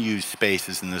unused space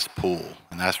is in this pool?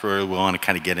 And that's where we want to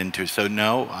kind of get into. So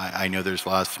no, I know there's a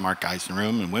lot of smart guys in the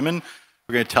room and women.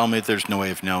 We're going to tell me that there's no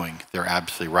way of knowing. They're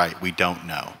absolutely right. We don't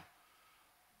know.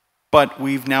 But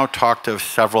we've now talked to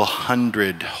several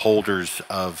hundred holders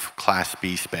of Class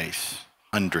B space,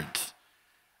 hundreds.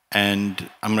 And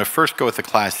I'm going to first go with the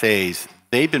Class A's.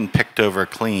 They've been picked over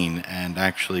clean, and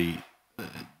actually,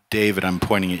 David, I'm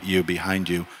pointing at you behind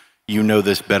you. You know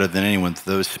this better than anyone.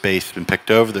 Those space have been picked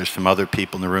over. There's some other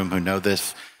people in the room who know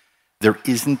this. There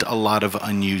isn't a lot of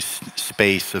unused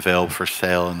space available for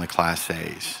sale in the Class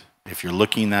A's. If you're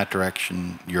looking in that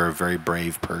direction, you're a very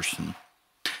brave person.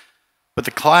 But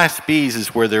the Class B's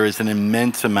is where there is an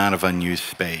immense amount of unused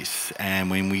space. And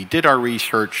when we did our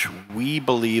research, we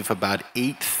believe about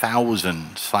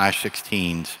 8,000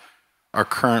 /16s are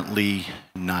currently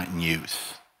not in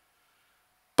use.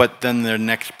 But then the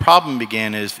next problem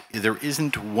began is there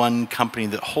isn't one company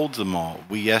that holds them all.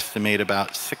 We estimate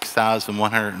about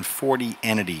 6,140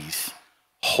 entities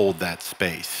hold that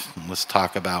space. And let's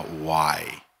talk about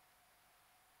why.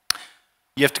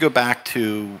 You have to go back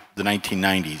to the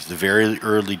 1990s, the very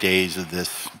early days of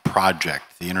this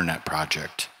project, the internet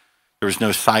project. There was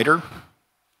no CIDR,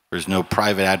 there was no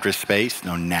private address space,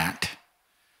 no NAT.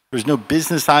 There was no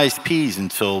business ISPs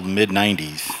until the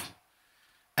mid-90s.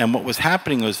 And what was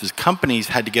happening was companies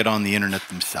had to get on the internet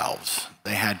themselves.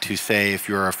 They had to say, if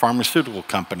you're a pharmaceutical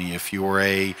company, if you're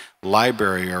a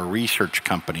library or a research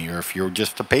company, or if you're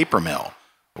just a paper mill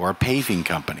or a paving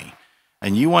company,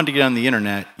 and you wanted to get on the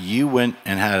internet, you went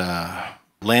and had a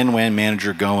LAN WAN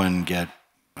manager go and get,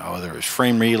 whether it was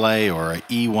Frame Relay or a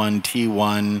E1,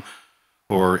 T1,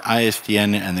 or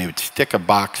ISDN, and they would stick a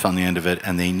box on the end of it,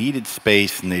 and they needed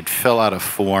space, and they'd fill out a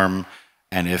form,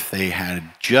 and if they had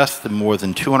just more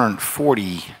than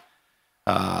 240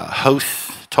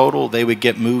 hosts total, they would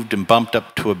get moved and bumped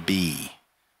up to a B,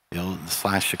 the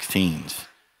 /16s.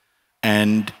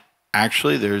 And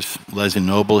actually, there's Leslie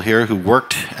Noble here who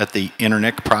worked at the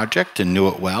IPNIC project and knew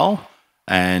it well.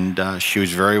 And she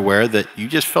was very aware that you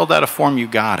just filled out a form, you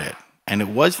got it. And it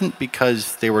wasn't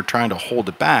because they were trying to hold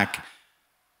it back.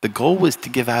 The goal was to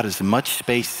give out as much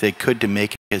space as they could to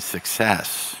make it a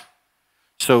success.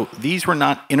 So these were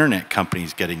not internet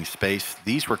companies getting space.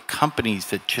 These were companies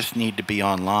that just need to be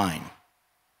online.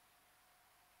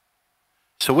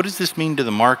 So what does this mean to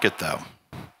the market, though?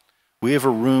 We have a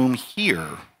room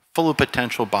here full of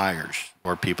potential buyers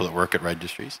or people that work at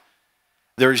registries.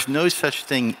 There's no such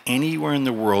thing anywhere in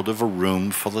the world of a room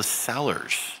full of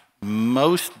sellers.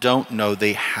 Most don't know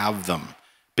they have them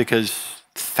because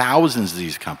thousands of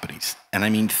these companies, and I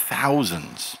mean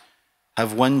thousands,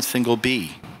 have one single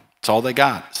B. It's all they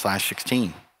got,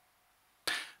 /16.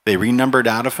 They renumbered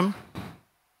out of them.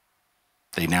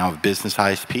 They now have business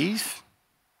ISPs.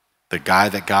 The guy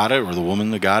that got it or the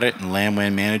woman that got it and LAN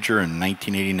WAN manager in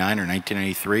 1989 or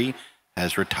 1993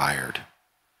 has retired.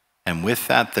 And with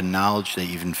that, the knowledge they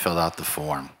even filled out the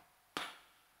form.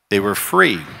 They were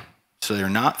free, so they're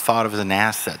not thought of as an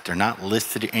asset. They're not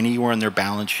listed anywhere in their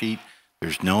balance sheet.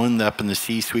 There's no one up in the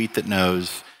C-suite that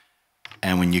knows.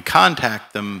 And when you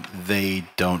contact them, they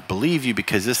don't believe you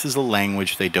because this is a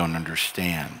language they don't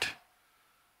understand.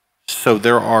 So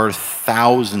there are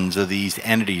thousands of these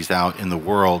entities out in the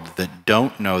world that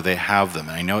don't know they have them.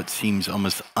 And I know it seems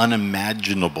almost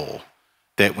unimaginable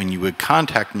that when you would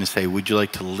contact them and say, would you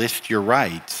like to list your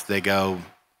rights? They go,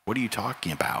 what are you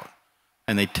talking about?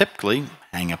 And they typically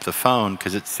hang up the phone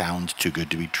because it sounds too good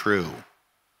to be true.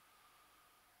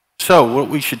 So what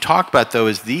we should talk about, though,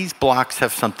 is these blocks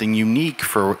have something unique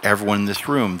for everyone in this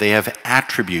room. They have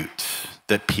attributes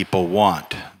that people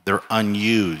want. They're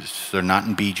unused. They're not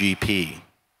in BGP.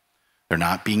 They're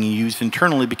not being used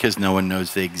internally because no one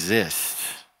knows they exist.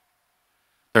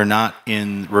 They're not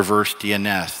in reverse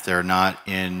DNS. They're not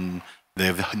in, they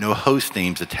have no host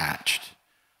names attached.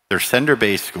 Their sender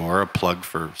base score, a plug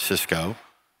for Cisco,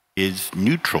 is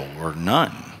neutral or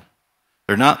none.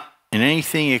 They're not in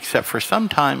anything except for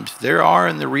sometimes there are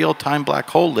in the real-time black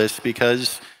hole list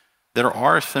because there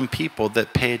are some people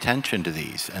that pay attention to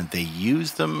these and they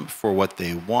use them for what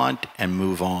they want and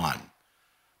move on.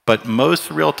 But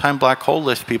most real-time black hole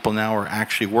list people now are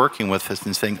actually working with us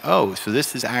and saying, oh, so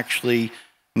this is actually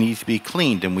needs to be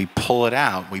cleaned, and we pull it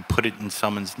out, we put it in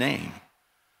someone's name.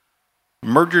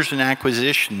 Mergers and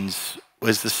acquisitions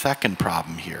was the second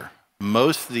problem here.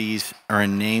 Most of these are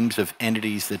in names of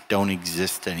entities that don't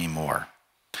exist anymore.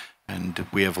 And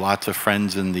we have lots of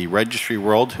friends in the registry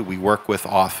world who we work with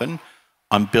often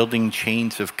on building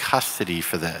chains of custody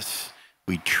for this.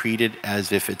 We treat it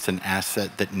as if it's an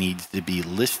asset that needs to be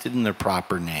listed in the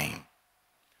proper name.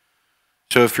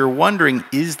 So if you're wondering,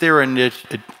 is there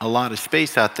a lot of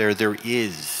space out there? There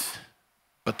is.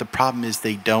 But the problem is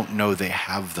they don't know they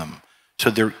have them.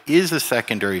 So there is a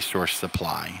secondary source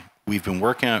supply. We've been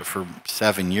working on it for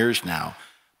 7 years now.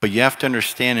 But you have to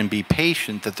understand and be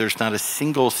patient that there's not a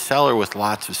single seller with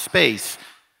lots of space.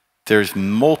 There's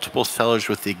multiple sellers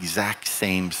with the exact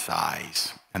same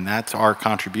size. And that's our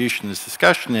contribution to this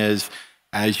discussion is,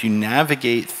 as you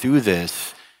navigate through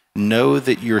this, know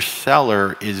that your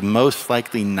seller is most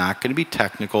likely not going to be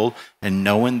technical and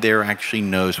no one there actually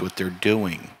knows what they're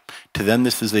doing. To them,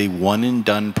 this is a one and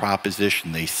done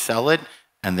proposition. They sell it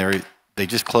and they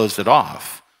just close it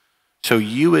off. So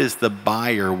you as the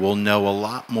buyer will know a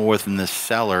lot more than the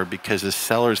seller because the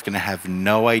seller is going to have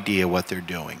no idea what they're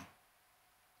doing.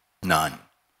 None.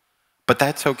 But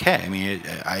that's okay. I mean,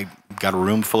 I've got a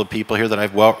room full of people here that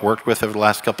I've worked with over the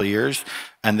last couple of years,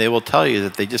 and they will tell you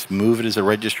that they just move it as a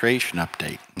registration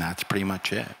update, and that's pretty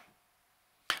much it.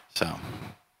 So.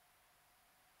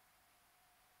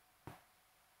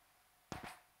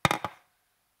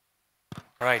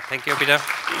 All right, thank you, Peter.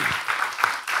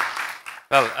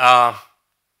 Well,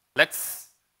 let's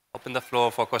open the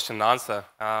floor for question and answer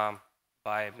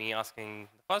by me asking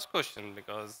the first question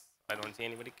because I don't see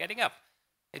anybody getting up.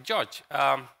 Hey, George,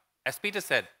 as Peter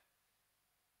said,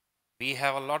 we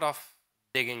have a lot of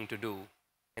digging to do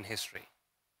in history.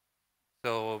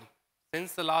 So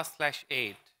since the last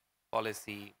 /8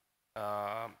 policy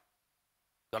got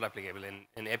applicable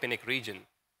in APNIC region,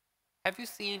 have you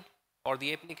seen, or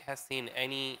the APNIC has seen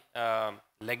any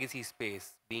legacy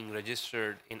space being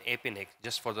registered in APNIC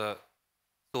just for the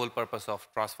sole purpose of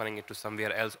transferring it to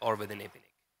somewhere else or within APNIC?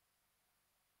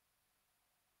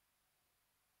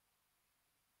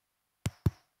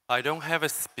 I don't have a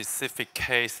specific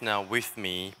case now with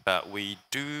me, but we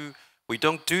do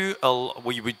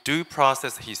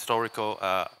process historical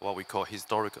what we call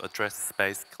historical address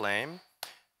space claim,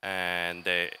 and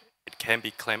it can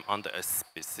be claimed under a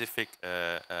specific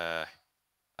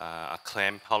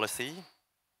claim policy.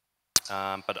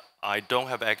 But I don't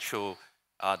have actual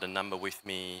the number with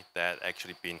me that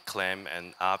actually been claimed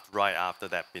and right after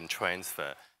that been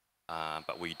transferred.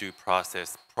 But we do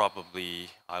process probably,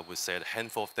 I would say, a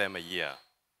handful of them a year.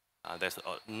 There's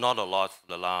not a lot for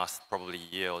the last probably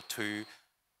year or two,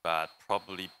 but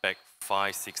probably back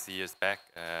 5-6 years back,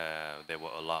 there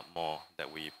were a lot more that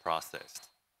we processed.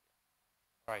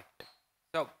 Right.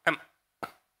 So,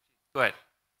 go ahead.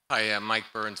 Hi, Mike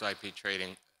Burns, IP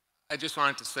Trading. I just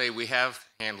wanted to say we have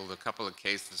handled a couple of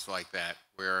cases like that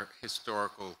where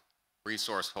historical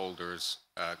resource holders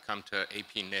come to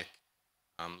APNIC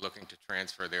looking to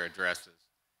transfer their addresses.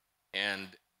 And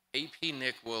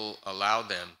APNIC will allow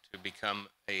them to become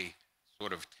a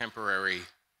sort of temporary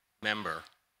member,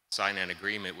 sign an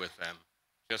agreement with them,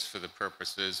 just for the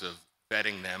purposes of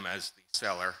vetting them as the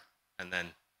seller and then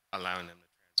allowing them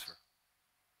to transfer.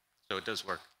 So it does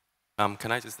work.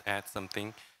 Can I just add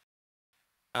something?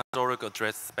 Historical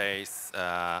address space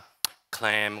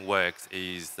claim works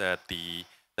is that the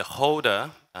holder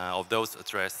of those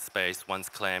address space once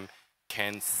claimed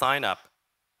can sign up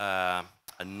a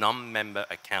non-member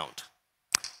account.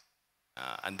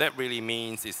 And that really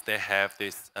means is they have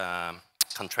this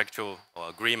contractual or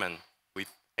agreement with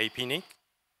APNIC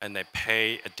and they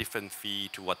pay a different fee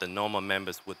to what the normal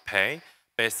members would pay.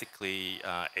 Basically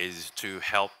is to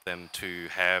help them to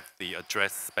have the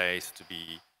address space to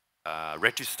be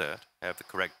registered, have the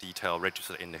correct detail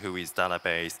registered in the WHOIS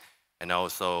database, and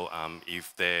also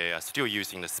if they are still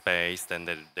using the space, then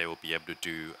they will be able to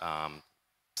do,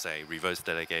 say, reverse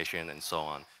delegation and so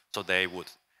on. So they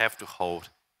would have to hold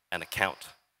an account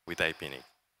with APNIC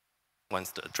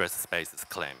once the address space is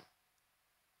claimed.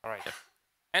 All right. Yep.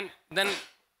 And then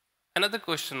another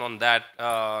question on that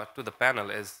to the panel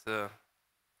is,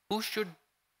 who should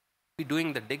be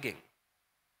doing the digging?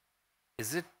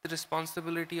 Is it the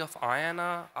responsibility of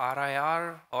IANA,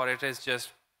 RIR, or it is just,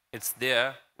 it's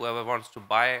there, whoever wants to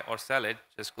buy or sell it,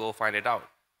 just go find it out,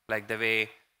 like the way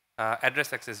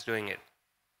AddressX is doing it.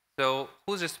 So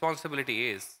whose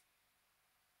responsibility is,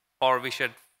 or we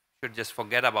should just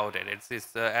forget about it?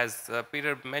 It's as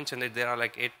Peter mentioned, there are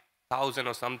like 8,000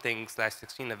 or something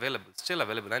 /16 available, still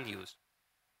available and used.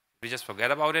 We just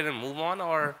forget about it and move on,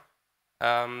 or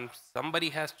somebody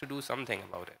has to do something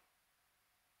about it?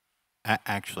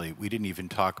 Actually, we didn't even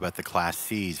talk about the Class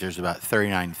Cs. There's about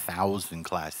 39,000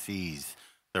 Class Cs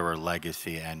that were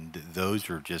legacy, and those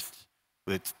are just,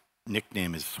 its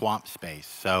nickname is swamp space.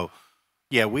 So,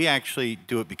 yeah, we actually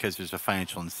do it because there's a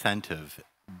financial incentive,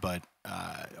 but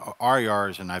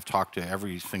RERs, and I've talked to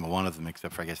every single one of them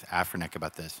except for, I guess, APRICOT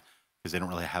about this, because they don't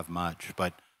really have much,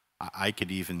 but I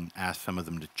could even ask some of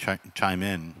them to chime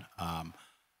in.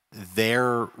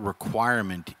 Their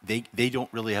requirement, they don't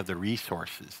really have the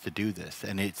resources to do this,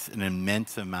 and it's an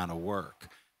immense amount of work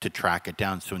to track it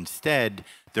down. So instead,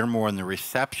 they're more on the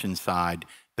reception side,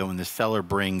 that when the seller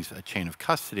brings a chain of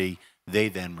custody, they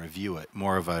then review it,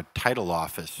 more of a title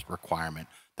office requirement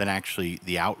than actually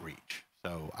the outreach.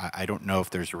 So I don't know if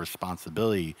there's a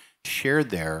responsibility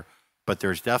shared there, but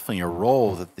there's definitely a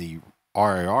role that the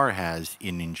RIR has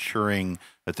in ensuring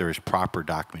that there is proper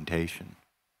documentation.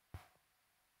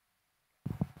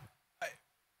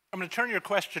 I'm going to turn your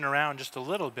question around just a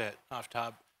little bit,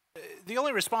 Aftab. The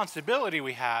only responsibility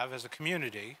we have as a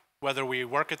community, whether we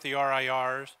work at the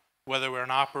RIRs, whether we're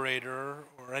an operator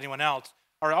or anyone else,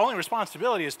 our only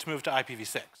responsibility is to move to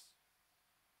IPv6,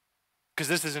 because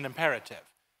this is an imperative.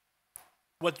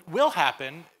 What will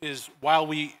happen is while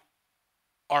we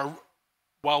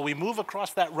move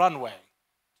across that runway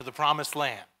to the promised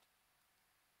land,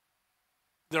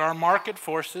 there are market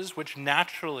forces which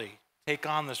naturally take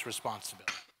on this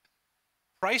responsibility.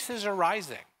 Prices are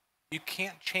rising. You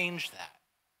can't change that.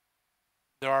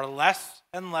 There are less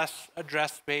and less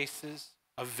address spaces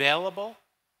available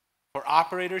for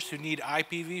operators who need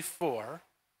IPv4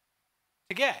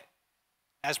 to get.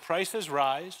 As prices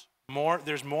rise,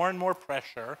 there's more and more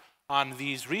pressure on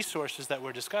these resources that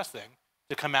we're discussing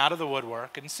to come out of the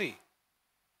woodwork and see.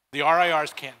 The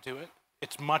RIRs can't do it.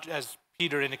 It's much, as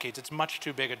Peter indicates, it's much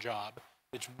too big a job.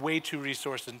 It's way too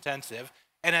resource intensive.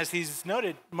 And as he's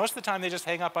noted, most of the time they just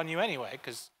hang up on you anyway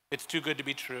because it's too good to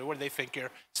be true or they think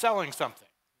you're selling something,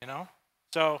 you know?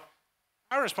 So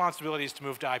our responsibility is to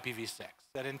move to IPv6.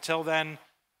 And until then,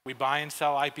 we buy and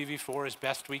sell IPv4 as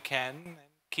best we can and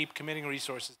keep committing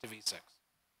resources to V6.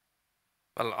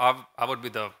 Well, I would be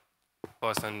the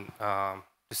person to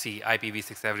see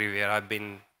IPv6 everywhere. I've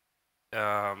been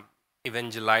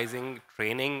evangelizing,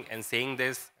 training, and saying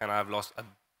this, and I've lost a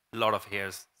lot of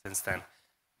hairs since then.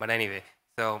 But anyway,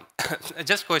 so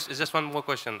just one more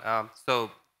question.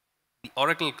 So the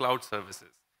Oracle Cloud Services,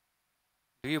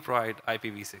 do you provide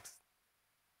IPv6?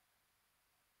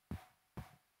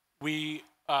 We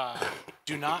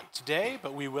do not today,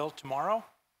 but we will tomorrow.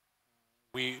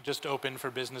 We just opened for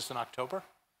business in October,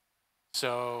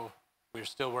 so we're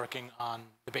still working on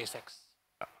the basics.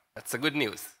 That's the good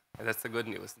news. That's the good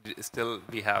news. Still,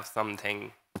 we have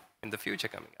something in the future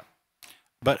coming up.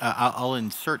 But I'll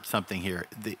insert something here.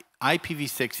 The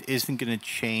IPv6 isn't going to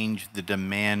change the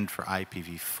demand for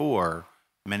IPv4.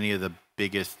 Many of the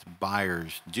biggest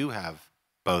buyers do have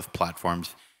both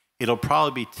platforms. It'll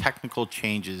probably be technical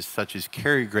changes such as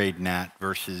carrier grade NAT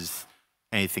versus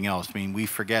anything else. I mean, we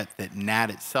forget that NAT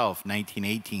itself,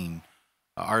 1918,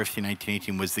 RFC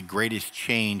 1918 was the greatest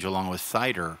change along with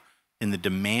CIDR in the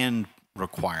demand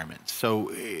requirements.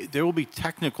 So there will be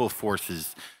technical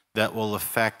forces that will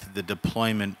affect the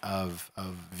deployment of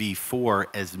V4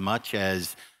 as much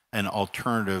as an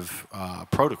alternative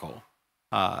protocol.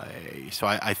 So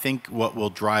I think what will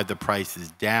drive the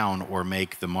prices down or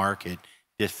make the market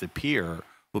disappear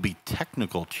will be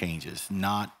technical changes,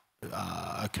 not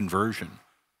a conversion.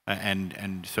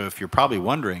 And so if you're probably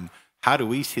wondering, how do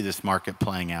we see this market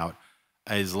playing out?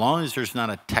 As long as there's not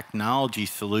a technology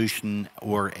solution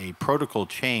or a protocol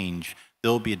change,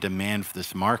 there'll be a demand for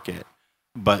this market.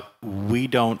 But we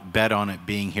don't bet on it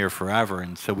being here forever.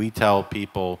 And so we tell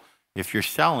people, if you're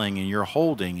selling and you're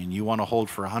holding and you want to hold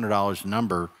for $100 a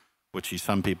number, which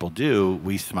some people do,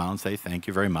 we smile and say, thank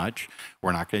you very much.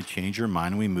 We're not going to change your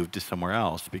mind and we move to somewhere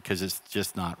else because it's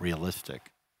just not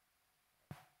realistic.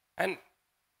 And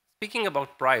speaking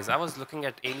about price, I was looking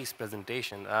at Amy's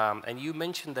presentation, and you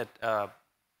mentioned that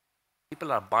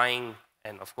people are buying,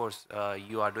 and of course,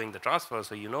 you are doing the transfer,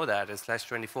 so you know that it's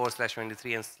 /24,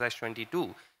 /23, and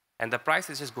 /22, and the price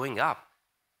is just going up.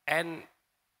 And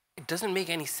it doesn't make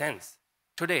any sense.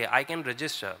 Today, I can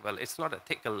register, well, it's not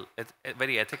ethical, it's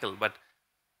very ethical, but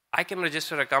I can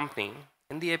register a company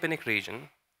in the APNIC region,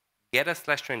 get a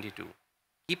 /22,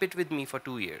 keep it with me for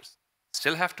 2 years,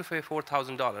 still have to pay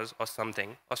 $4,000 or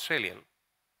something Australian,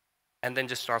 and then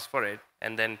just transfer it,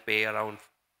 and then pay around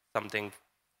something,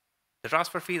 the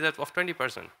transfer fee of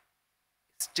 20%.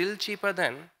 Still cheaper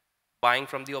than buying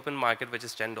from the open market, which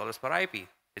is $10 per IP.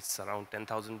 It's around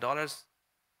 $10,000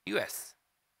 US.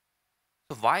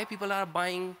 So why people are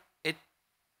buying it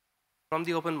from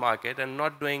the open market and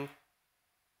not doing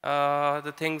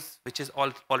the things which is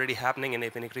already happening in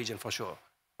APNIC region for sure?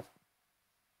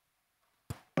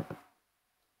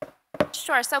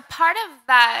 Sure. So part of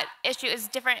that issue is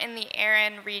different in the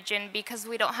ARIN region because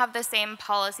we don't have the same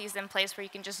policies in place where you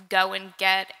can just go and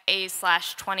get a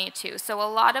 /22. So a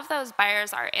lot of those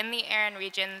buyers are in the ARIN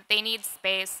region. They need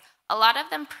space. A lot of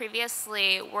them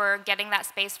previously were getting that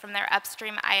space from their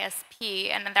upstream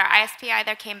ISP, and then their ISP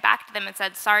either came back to them and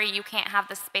said, sorry, you can't have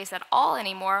this space at all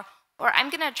anymore, or I'm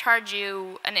going to charge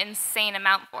you an insane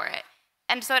amount for it.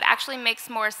 And so it actually makes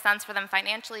more sense for them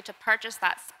financially to purchase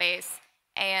that space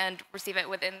and receive it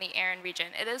within the ARIN region.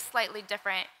 It is slightly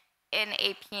different in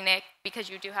APNIC because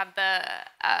you do have the,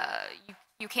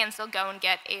 you can still go and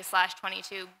get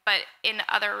A/22, but in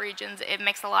other regions it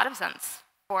makes a lot of sense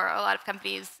for a lot of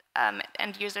companies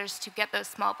and users to get those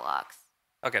small blocks.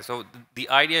 Okay, so the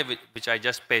idea which I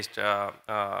just pitched, in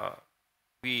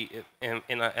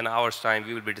an hour's time,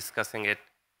 we will be discussing it,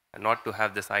 not to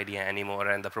have this idea anymore,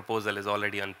 and the proposal is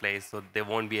already in place, so they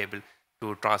won't be able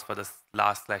to transfer the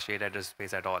last /8 address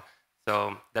space at all.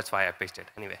 So that's why I pitched it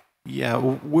anyway. Yeah,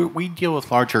 we deal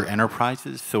with larger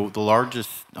enterprises, so the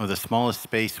largest or the smallest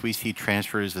space we see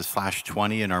transferred is a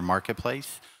 /20 in our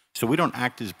marketplace. So we don't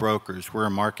act as brokers, we're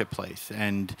a marketplace,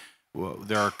 and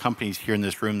there are companies here in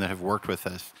this room that have worked with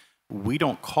us. We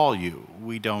don't call you,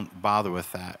 we don't bother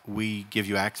with that. We give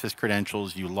you access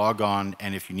credentials, you log on,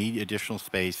 and if you need additional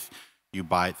space, you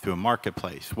buy it through a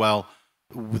marketplace. Well,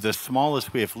 the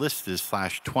smallest we have listed is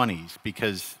 /20s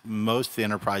because most of the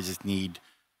enterprises need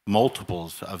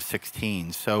multiples of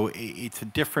 16. So it's a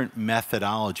different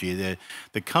methodology.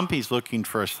 The company's looking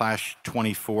for a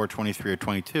 /24, 23, or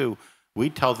 22. We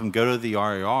tell them go to the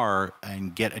RAR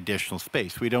and get additional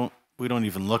space. We don't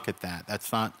even look at that.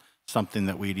 That's not something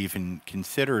that we'd even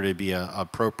consider to be an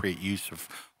appropriate use of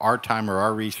our time or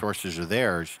our resources or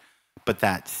theirs. But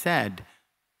that said,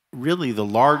 really the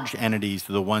large entities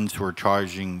are the ones who are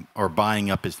charging or buying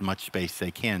up as much space as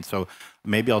they can. So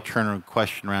maybe I'll turn a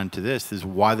question around to this, is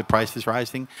why the price is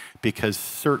rising? Because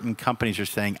certain companies are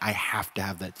saying, I have to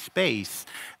have that space,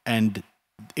 and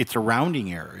it's a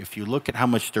rounding error. If you look at how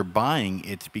much they're buying,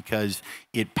 it's because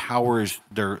it powers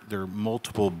their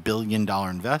multiple billion-dollar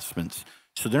investments.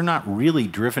 So they're not really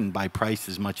driven by price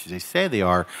as much as they say they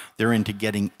are. They're into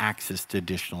getting access to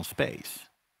additional space.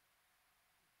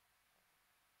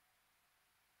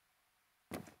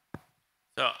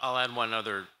 So I'll add one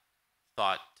other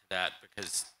thought to that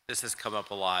because this has come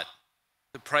up a lot.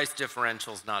 The price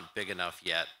differential is not big enough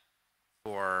yet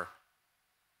for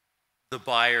the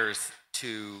buyers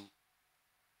to,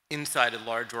 inside a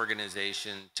large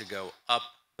organization, to go up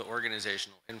the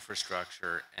organizational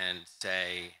infrastructure and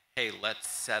say, hey, let's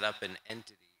set up an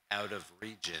entity out of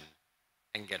region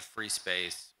and get free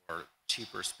space or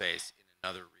cheaper space in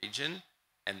another region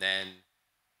and then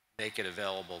make it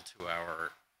available to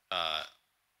our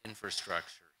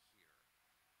infrastructure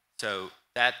here. So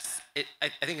that's it. I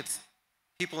think it's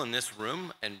people in this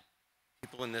room and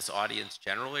people in this audience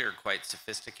generally are quite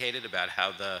sophisticated about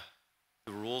how the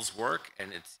rules work,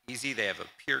 and it's easy. They have a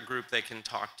peer group they can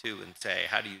talk to and say,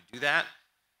 how do you do that?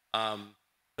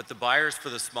 But the buyers for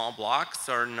the small blocks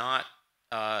are not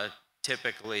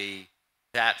typically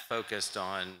that focused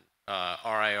on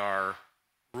RIR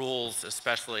rules,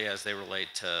 especially as they relate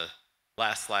to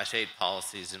last /8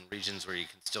 policies in regions where you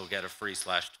can still get a free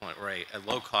 /20 or a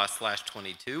low-cost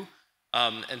 /22.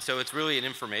 And so it's really an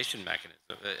information mechanism,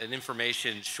 an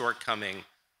information shortcoming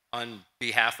on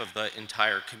behalf of the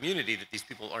entire community that these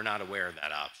people are not aware of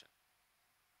that option.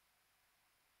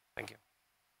 Thank you.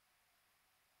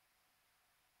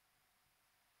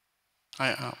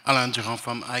 Hi, Alain Durand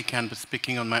from ICANN, but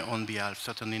speaking on my own behalf,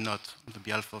 certainly not on the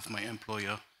behalf of my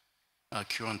employer,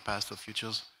 current, past, or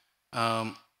futures.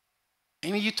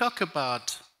 Amy, you talk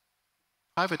about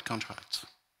private contracts.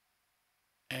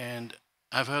 And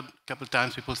I've heard a couple of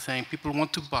times people saying people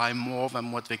want to buy more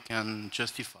than what they can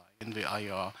justify in the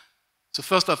IR. So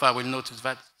first off, I will notice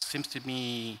that seems to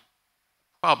be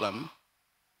a problem,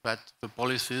 that the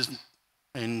policies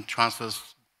in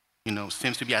transfers,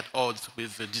 seems to be at odds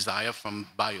with the desire from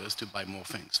buyers to buy more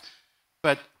things.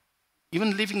 But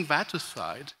even leaving that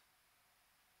aside,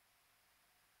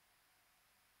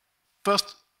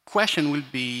 first question will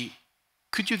be,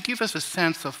 could you give us a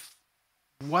sense of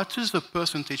what is the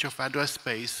percentage of address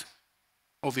space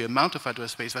or the amount of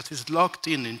address space that is locked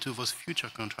into those future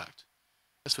contracts?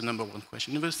 That's the number one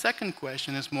question. And the second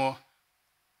question is more,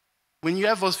 when you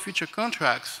have those future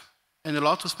contracts and a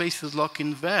lot of space is locked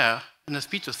in there, and as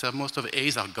Peter said, most of the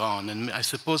A's are gone, and I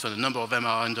suppose that a number of them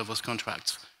are under those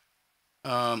contracts.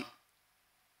 It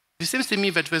seems to me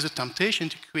that there's a temptation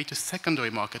to create a secondary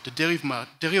market, a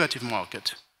derivative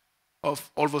market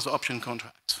of all those option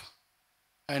contracts.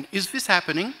 And is this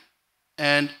happening?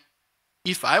 And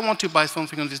if I want to buy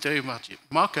something on this derivative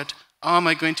market, how am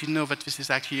I going to know that this is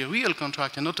actually a real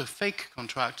contract and not a fake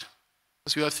contract?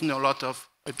 Because we have seen a lot of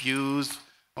abuse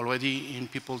already in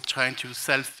people trying to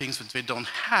sell things that they don't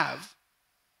have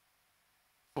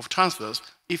of transfers.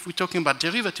 If we're talking about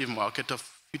derivative market of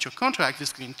future contracts,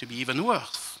 it's going to be even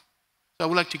worse. So I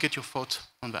would like to get your thoughts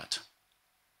on that.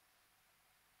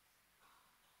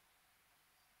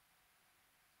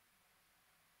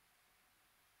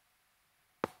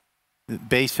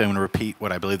 Basically, I'm going to repeat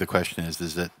what I believe the question is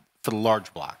that for the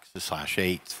large blocks, the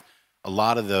 /8s, a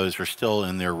lot of those are still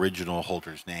in their original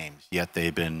holders' names, yet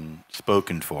they've been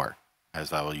spoken for,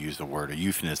 as I will use the word, a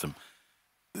euphemism.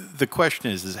 The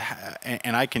question is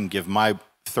and I can give my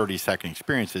 30-second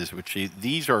experiences, which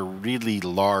these are really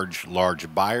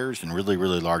large buyers and really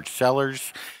large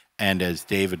sellers. And as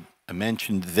David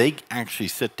mentioned, they actually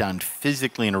sit down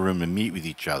physically in a room and meet with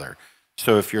each other.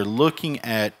 So if you're looking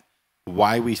at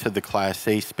why we said the Class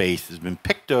A space has been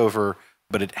picked over,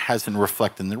 but it hasn't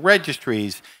reflected in the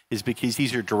registries, is because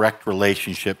these are direct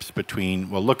relationships between,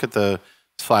 well, look at the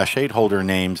 /8 holder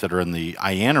names that are in the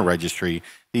IANA registry.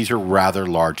 These are rather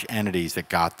large entities that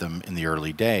got them in the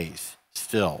early days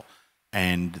still.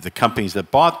 And the companies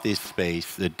that bought this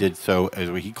space that did so as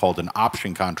what he called an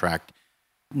option contract,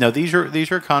 no, these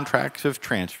are contracts of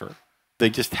transfer. They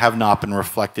just have not been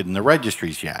reflected in the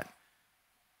registries yet.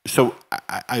 So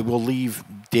I will leave,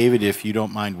 David, if you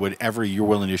don't mind, whatever you're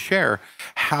willing to share,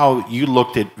 how you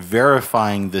looked at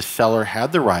verifying the seller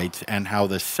had the rights and how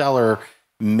the seller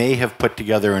may have put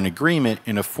together an agreement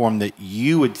in a form that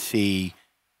you would see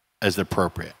as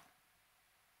appropriate.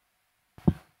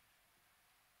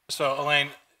 So,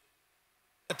 Elaine,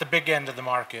 at the big end of the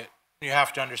market, you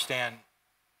have to understand,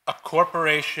 a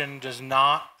corporation does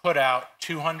not put out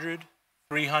 200,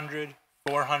 300,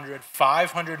 400,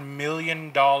 $500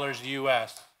 million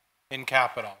US in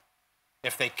capital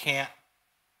if they can't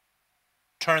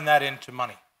turn that into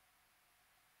money.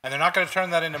 And they're not going to turn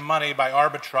that into money by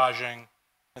arbitraging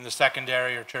in the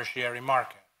secondary or tertiary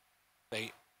market.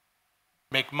 They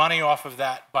make money off of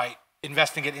that by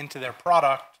investing it into their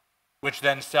product, which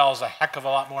then sells a heck of a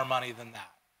lot more money than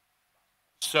that.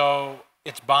 So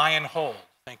it's buy and hold.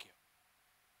 Thank you.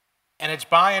 And it's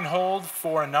buy and hold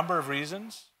for a number of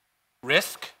reasons.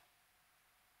 Risk.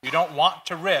 You don't want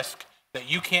to risk that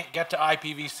you can't get to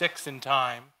IPv6 in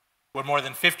time where more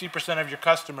than 50% of your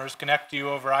customers connect to you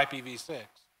over IPv6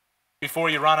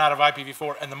 before you run out of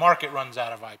IPv4 and the market runs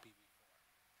out of IPv4.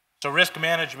 So risk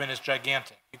management is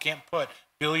gigantic. You can't put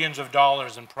billions of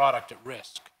dollars in product at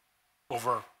risk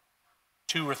over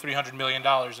 $200 or $300 million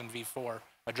in V4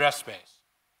 address space.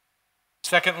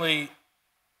 Secondly,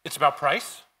 it's about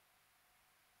price.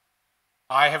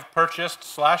 I have purchased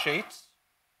 /8s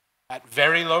at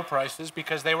very low prices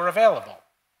because they were available.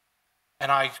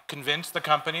 And I convinced the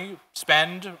company,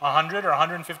 spend $100 or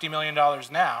 $150 million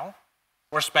now,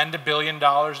 or spend $1 billion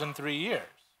in 3 years.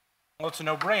 Well, it's a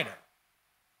no-brainer.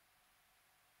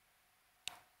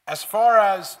 As far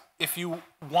as if you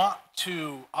want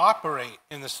to operate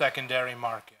in the secondary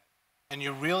market, and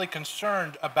you're really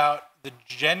concerned about the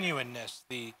genuineness,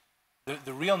 the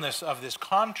realness of this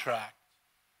contract,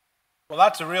 well,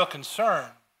 that's a real concern,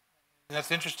 and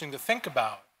that's interesting to think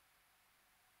about.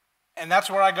 And that's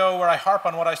where I harp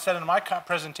on what I said in my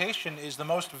presentation is the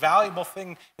most valuable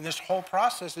thing in this whole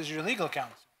process is your legal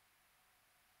counsel.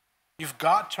 You've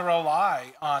got to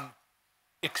rely on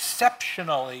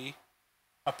exceptionally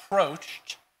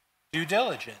approached due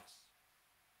diligence.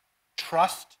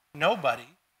 Trust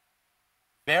nobody,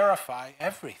 verify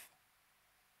everything.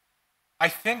 I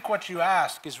think what you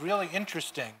ask is really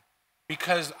interesting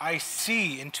because I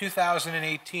see in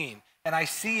 2018 and I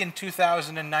see in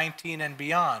 2019 and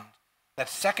beyond that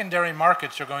secondary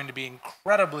markets are going to be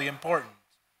incredibly important,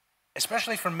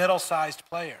 especially for middle-sized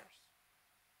players.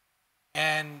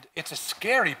 And it's a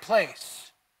scary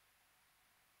place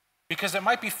because it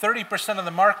might be 30% of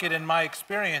the market in my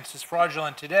experience is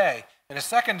fraudulent today. In a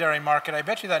secondary market, I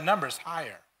bet you that number is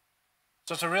higher.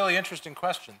 So it's a really interesting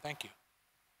question. Thank you.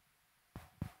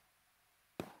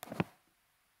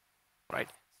 Right.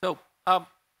 So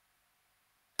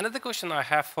another question I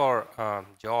have for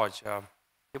George,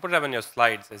 you put it up on your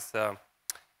slides, is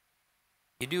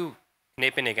you do in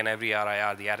APNIC and every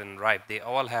RIR, the add and write, they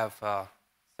all have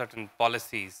certain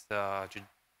policies to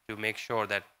make sure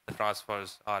that the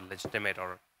transfers are legitimate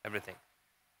or everything.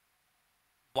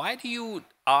 Why do you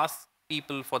ask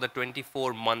people for the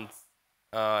 24-month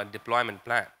deployment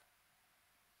plan?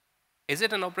 Is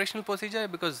it an operational procedure?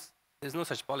 Because there's no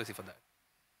such policy for that.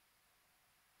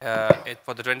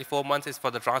 For the 24 months is for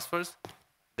the transfers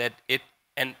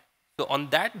and so on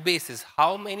that basis,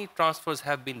 how many transfers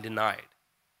have been denied?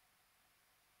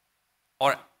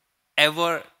 Or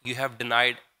ever you have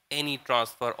denied any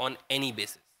transfer on any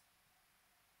basis?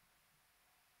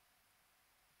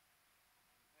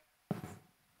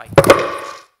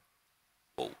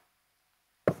 Oh,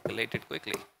 escalated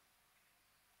quickly.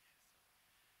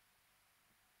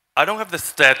 I don't have the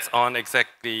stats on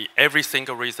exactly every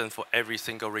single reason for every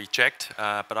single reject,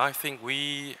 but I think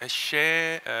we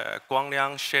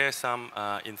Guangliang shared some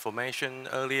information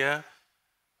earlier.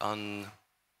 on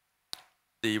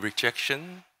the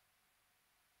rejection.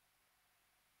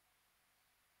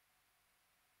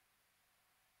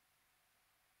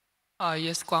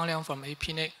 Yes, Guang Liang from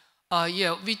APNIC.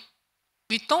 Yeah,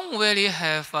 we don't really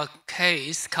have a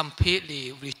case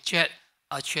completely reject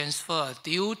a transfer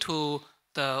due to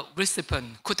the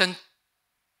recipient couldn't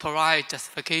provide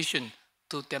justification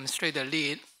to demonstrate the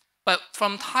lead. But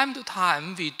from time to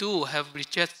time, we do have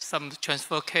reject some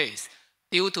transfer case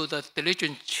due to the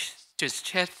diligence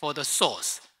check for the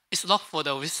source. It's not for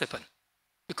the recipient,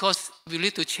 because we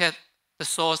need to check the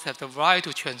source have the right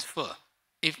to transfer.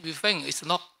 If we think it's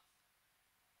not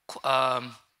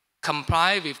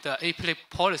comply with the APRICOT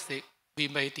policy, we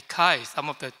may decline some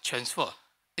of the transfer.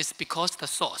 It's because the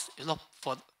source, it's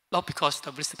not because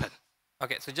the recipient.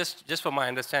 Okay, so just for my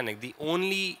understanding,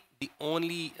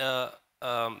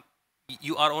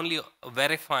 you are only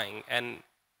verifying and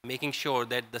making sure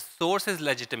that the source is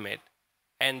legitimate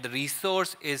and the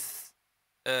resource is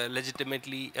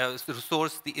legitimately, the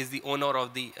resource is the owner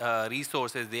of the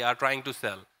resources they are trying to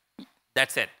sell.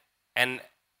 That's it. And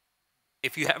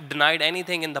if you have denied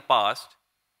anything in the past,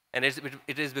 and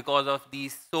it is because of the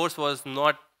source was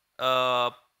not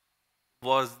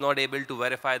able to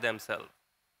verify themselves.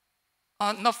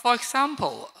 Now, for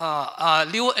example, a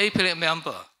new APNIC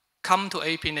member come to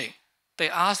APNIC, they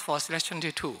ask for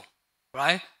 /22,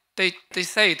 right? They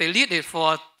say they need it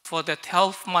for the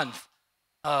 12-month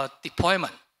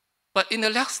deployment. But in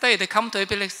the next day, they come to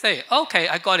APNIC and say, okay,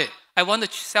 I got it. I want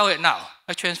to sell it now.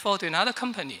 I transfer to another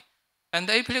company. And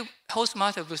the APNIC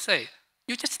hostmaster will say,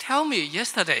 you just tell me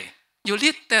yesterday, you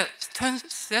need the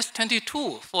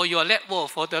 /22 for your network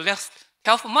for the next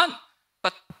 12 months.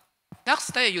 But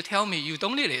next day, you tell me you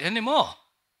don't need it anymore.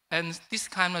 And this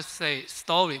kind of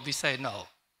story, we say no.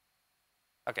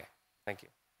 Okay, thank you.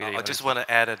 I just want to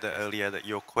add earlier that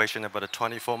your question about the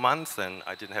 24 months, and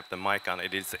I didn't have the mic on,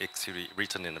 it is actually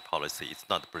written in the policy. It's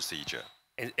not the procedure.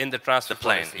 In the transfer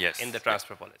plan, policy. yes. In the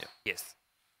transfer policy, yeah. Yes.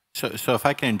 So if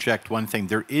I can inject one thing,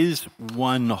 there is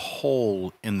one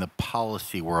hole in the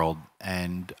policy world,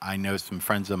 and I know some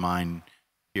friends of mine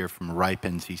here from RIPE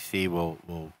NCC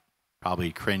will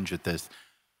probably cringe at this.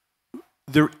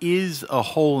 There is a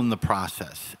hole in the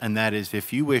process, and that is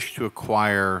if you wish to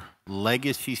acquire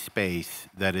legacy space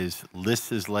that is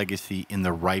listed as legacy in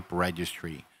the RIPE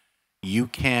registry, you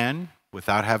can,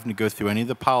 without having to go through any of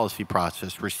the policy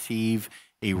process, receive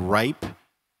a RIPE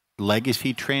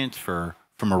legacy transfer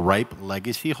from a RIPE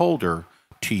legacy holder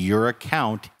to your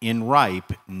account in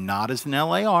RIPE, not as an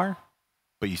LAR,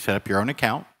 but you set up your own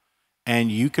account,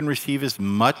 and you can receive as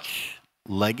much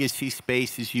legacy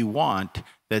space as you want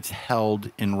that's held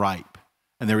in RIPE.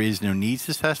 And there is no needs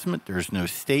assessment, there's no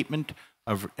statement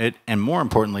of it, and more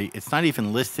importantly, it's not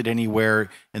even listed anywhere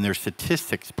in their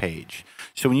statistics page.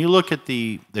 So when you look at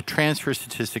the transfer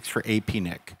statistics for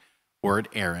APNIC, or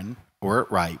at ARIN, or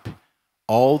at RIPE,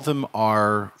 all of them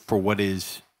are for what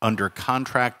is under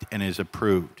contract and is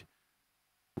approved.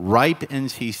 RIPE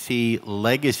NCC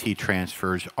legacy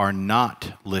transfers are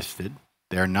not listed.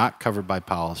 They're not covered by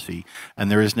policy,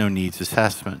 and there is no needs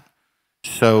assessment.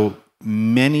 So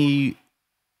many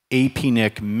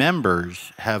APNIC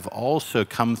members have also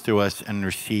come through us and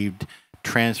received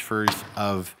transfers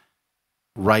of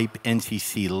RIPE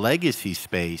NCC legacy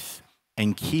space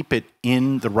and keep it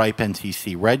in the RIPE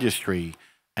NCC registry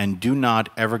and do not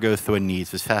ever go through a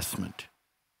needs assessment.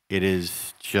 It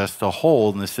is just a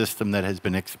hole in the system that has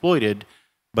been exploited,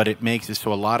 but it makes it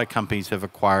so a lot of companies have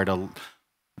acquired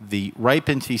the RIPE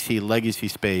NCC legacy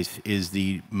space is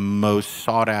the most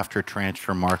sought after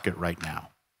transfer market right now.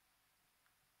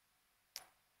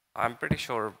 I'm pretty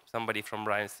sure somebody from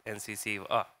NCC.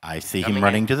 I see him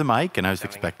running to the mic, and I was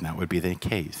expecting that would be the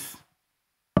case.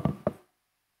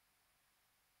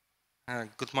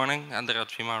 Good morning, Andrea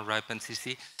Trima, RIPE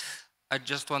NCC. I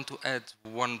just want to add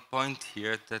one point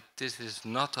here, that this is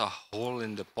not a hole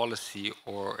in the policy,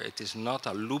 or it is not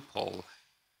a loophole.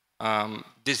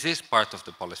 This is part of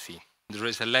the policy. There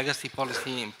is a legacy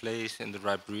policy in place in the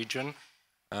RIPE region,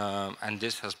 and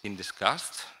this has been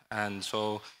discussed. And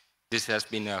so this has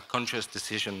been a conscious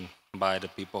decision by the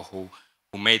people who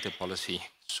made the policy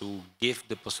to give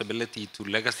the possibility to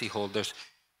legacy holders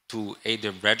to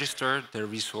either register their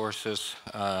resources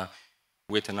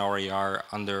with an RER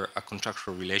under a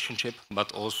contractual relationship,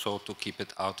 but also to keep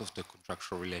it out of the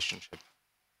contractual relationship.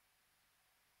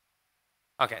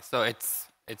 Okay, so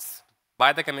it's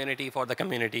by the community for the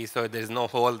community, so there is no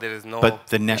hole, there is no. But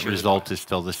the net result is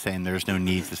still the same. There's no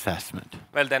needs assessment.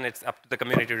 Well, then it's up to the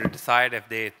community to decide if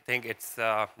they think it's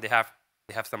they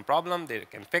have some problem, they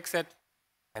can fix it,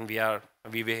 and we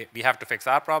have to fix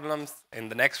our problems in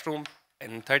the next room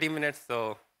in 30 minutes.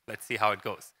 So let's see how it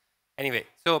goes. Anyway,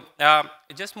 so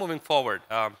just moving forward,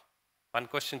 one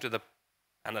question to the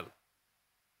panel.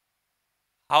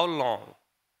 How long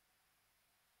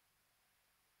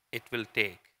it will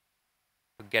take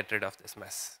to get rid of this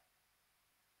mess?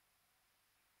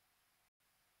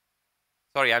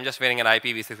 Sorry, I'm just wearing an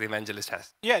IPv6 evangelist hat.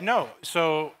 Yeah, no.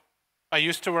 So I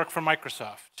used to work for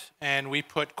Microsoft, and we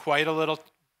put quite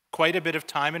a bit of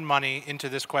time and money into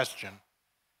this question.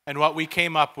 And what we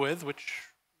came up with, which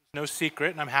is no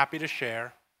secret, and I'm happy to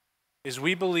share, is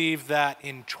we believe that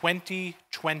in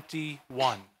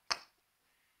 2021,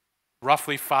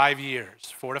 roughly 5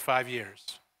 years, 4 to 5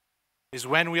 years, is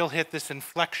when we'll hit this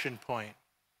inflection point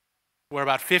where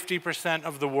about 50%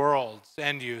 of the world's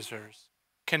end users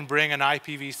can bring an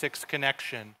IPv6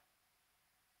 connection,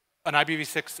 an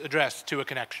IPv6 address to a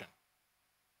connection.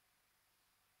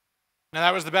 Now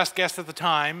that was the best guess at the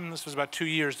time. This was about 2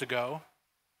 years ago.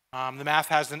 The math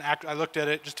hasn't, I looked at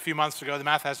it just a few months ago, the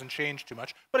math hasn't changed too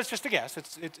much, but it's just a guess,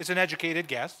 it's an educated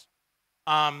guess.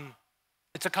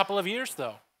 It's a couple of years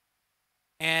though.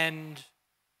 And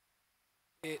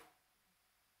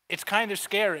it's kind of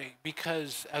scary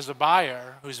because as a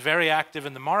buyer who's very active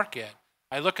in the market,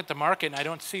 I look at the market and I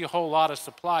don't see a whole lot of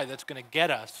supply that's going to get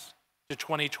us to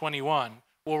 2021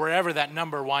 or wherever that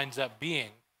number winds up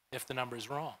being if the number is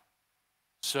wrong.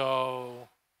 So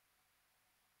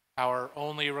our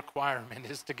only requirement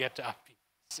is to get to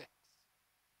IPv6.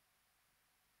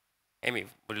 Amy,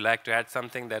 would you like to add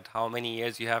something that how many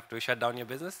years you have to shut down your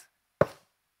business?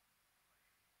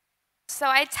 So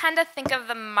I tend to think of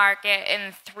the market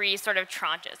in 3 sort of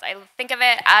tranches. I think of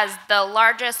it as the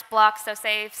largest blocks, so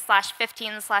say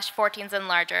 /15s, /14s and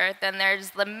larger. Then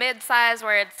there's the mid-size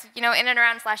where it's, in and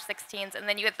around /16s, and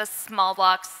then you get the small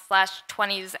blocks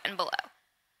 /20s and below.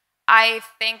 I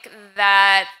think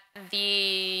that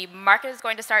the market is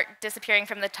going to start disappearing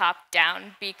from the top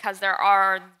down because there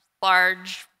are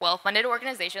large, well-funded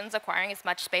organizations acquiring as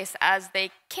much space as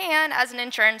they can as an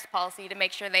insurance policy to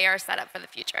make sure they are set up for the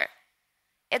future.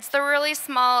 It's the really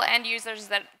small end users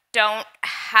that don't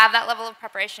have that level of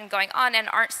preparation going on and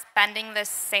aren't spending the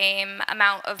same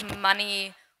amount of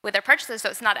money with their purchases, so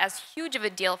it's not as huge of a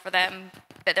deal for them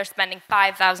that they're spending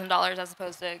 $5,000 as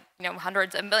opposed to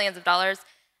hundreds of millions of dollars.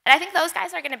 And I think those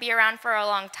guys are going to be around for a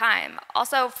long time.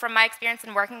 Also, from my experience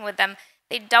in working with them,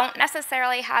 they don't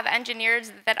necessarily have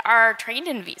engineers that are trained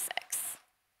in V6.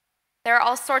 There are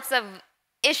all sorts of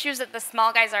issues that the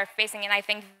small guys are facing, and I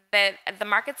think that the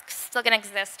market's still going to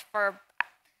exist for,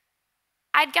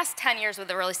 I'd guess, 10 years with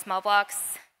the really small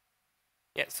blocks.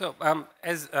 Yeah, so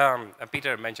as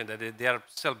Peter mentioned, that they are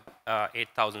still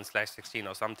 8,000/16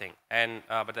 or something. And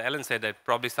but Ellen said that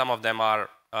probably some of them are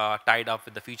tied up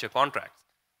with the future contracts.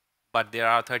 But there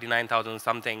are 39,000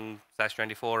 something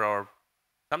 /24 or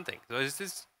something.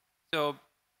 So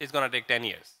it's going to take 10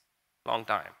 years. Long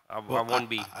time. I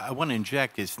want to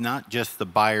inject, it's not just the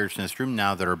buyers in this room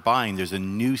now that are buying. There's a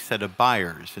new set of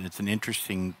buyers, and it's an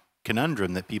interesting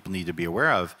conundrum that people need to be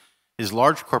aware of, is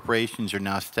large corporations are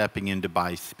now stepping in to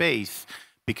buy space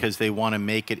because they want to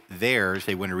make it theirs.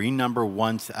 They want to renumber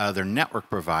once out of their network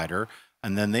provider,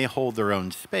 and then they hold their own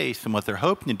space. And what they're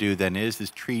hoping to do then is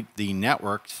treat the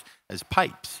networks as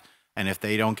pipes. And if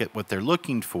they don't get what they're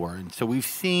looking for. And so we've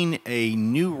seen a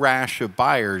new rash of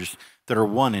buyers that are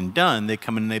one and done. They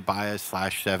come in and they buy a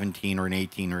 /17 or an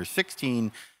 18 or a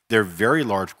 16. They're very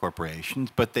large corporations,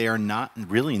 but they are not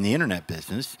really in the internet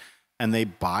business. And they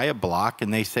buy a block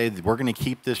and they say, we're going to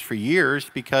keep this for years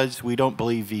because we don't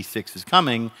believe V6 is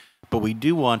coming, but we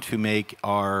do want to make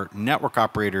our network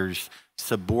operators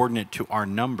subordinate to our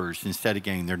numbers instead of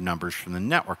getting their numbers from the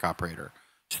network operator.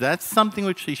 So that's something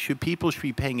which people should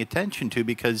be paying attention to,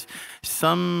 because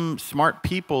some smart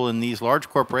people in these large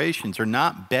corporations are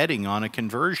not betting on a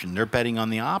conversion. They're betting on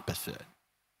the opposite.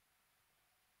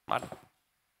 Martin.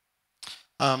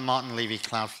 Martin Levy,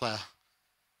 Cloudflare.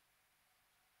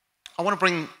 I want to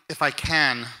bring, if I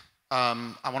can,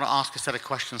 I want to ask a set of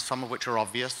questions, some of which are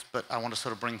obvious, but I want to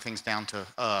sort of bring things down to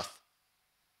earth.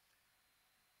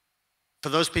 For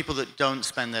those people that don't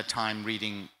spend their time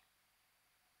reading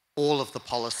all of the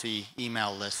policy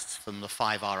email lists from the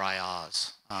 5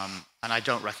 RIRs, and I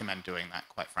don't recommend doing that,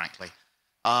 quite frankly.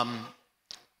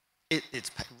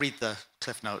 Read the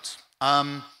Cliff Notes.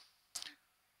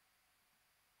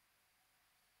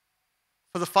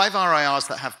 For the 5 RIRs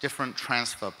that have different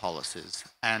transfer policies,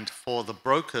 and for the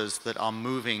brokers that are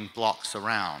moving blocks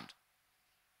around,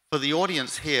 for the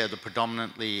audience here, the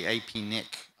predominantly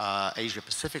APNIC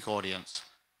Asia-Pacific audience,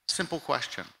 simple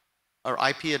question. Are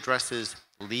IP addresses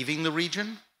leaving the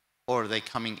region, or are they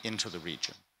coming into the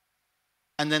region?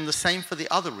 And then the same for the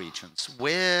other regions.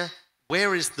 Where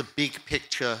where is the big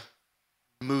picture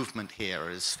movement here?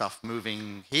 Is stuff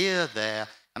moving here, there?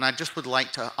 And I just would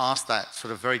like to ask that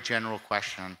sort of very general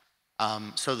question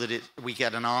so that we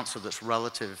get an answer that's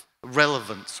relevant,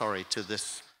 to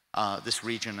this, this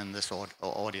region and this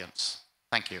audience.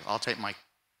 Thank you.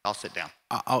 I'll sit down.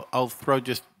 I'll throw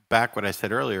just back what I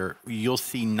said earlier. You'll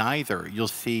see neither. You'll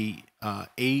see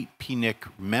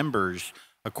APNIC members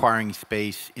acquiring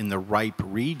space in the RIPE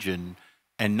region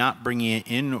and not bringing it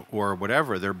in or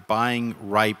whatever. They're buying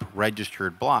RIPE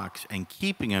registered blocks and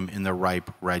keeping them in the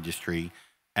RIPE registry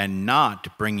and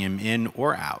not bringing them in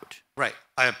or out. Right.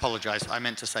 I apologize. I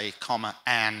meant to say comma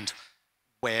and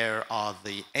where are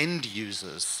the end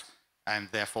users and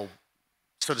therefore,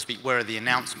 so to speak, where are the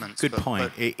announcements? Good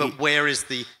point. But where's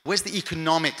the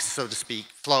economics, so to speak,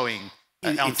 flowing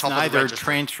on top of the It's neither registry?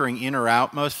 transferring in or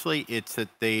out mostly. It's that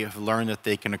they have learned that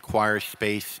they can acquire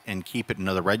space and keep it in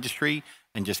another registry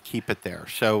and just keep it there.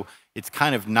 So it's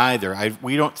kind of neither.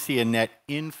 We don't see a net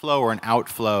inflow or an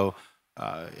outflow.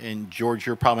 And George,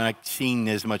 you're probably not seeing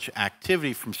as much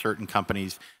activity from certain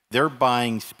companies. They're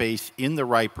buying space in the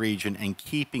RIPE region and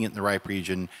keeping it in the RIPE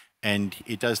region, and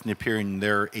it doesn't appear in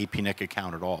their APNIC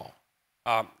account at all.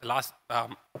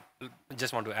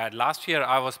 Just want to add, last year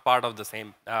I was part of the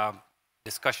same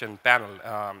discussion panel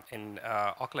in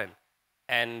Auckland,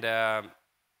 and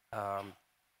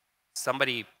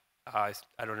somebody, I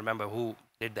don't remember who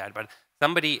did that, but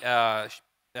somebody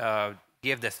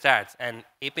gave the stats, and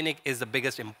APNIC is the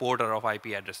biggest importer of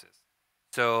IP addresses.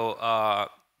 So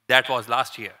that was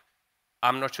last year.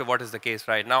 I'm not sure what is the case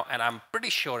right now, and I'm pretty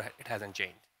sure it hasn't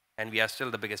changed, and we are still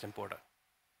the biggest importer.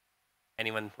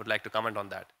 Anyone would like to comment on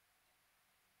that?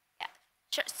 Yeah,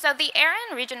 sure. So the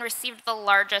ARIN region received the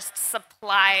largest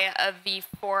supply of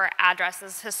v4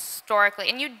 addresses historically.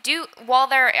 And while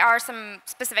there are some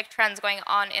specific trends going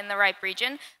on in the RIPE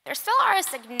region, there still are a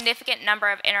significant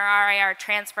number of inter-RIR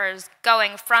transfers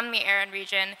going from the ARIN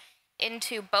region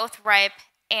into both RIPE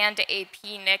and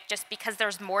APNIC just because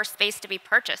there's more space to be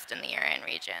purchased in the ARIN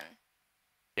region.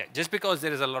 Yeah, just because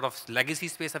there is a lot of legacy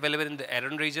space available in the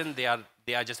ARIN region, they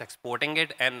are just exporting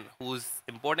it, and who's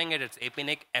importing it? It's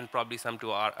APNIC and probably some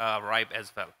to our RIPE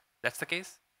as well. That's the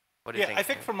case? What do you think? I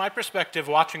think from my perspective,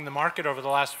 watching the market over the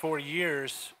last 4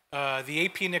 years, the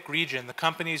APNIC region, the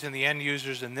companies and the end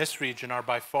users in this region are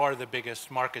by far the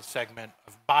biggest market segment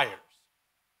of buyers.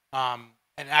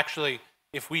 And actually,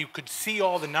 if we could see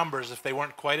all the numbers, if they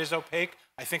weren't quite as opaque,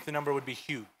 I think the number would be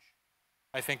huge.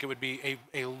 I think it would be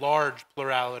a large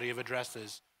plurality of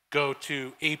addresses go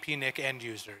to APNIC end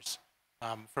users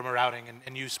from a routing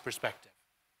and use perspective.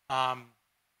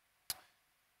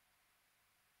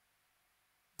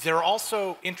 There are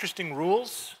also interesting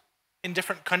rules in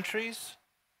different countries.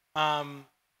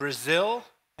 Brazil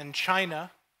and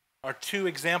China are two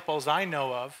examples I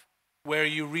know of where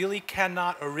you really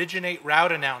cannot originate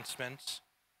route announcements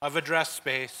of address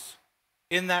space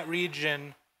in that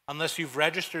region unless you've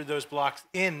registered those blocks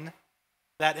in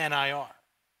that NIR.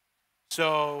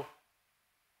 So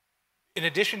in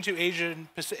addition to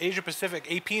Asia-Pacific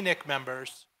APNIC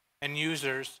members and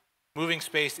users moving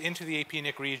space into the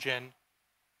APNIC region,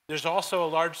 there's also a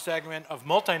large segment of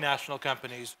multinational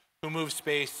companies who move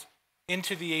space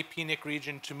into the APNIC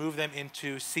region to move them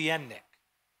into CNNIC,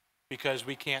 because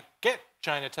we can't get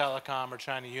China Telecom or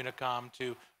China Unicom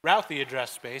to route the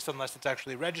address space unless it's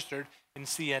actually registered in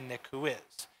CNNIC who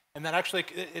is. And that actually,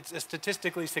 it's a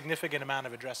statistically significant amount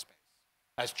of address space,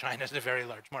 as China is a very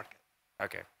large market.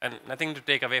 Okay, and nothing to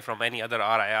take away from any other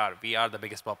RIR. We are the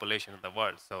biggest population in the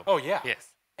world. So oh yeah. Yes.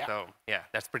 Yeah. So yeah,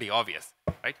 that's pretty obvious,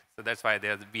 right? So that's why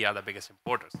we are the biggest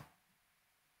importers.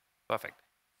 Perfect.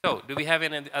 So do we have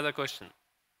any other question?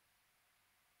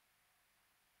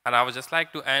 And I would just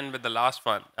like to end with the last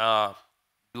one.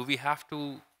 Do we have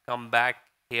to come back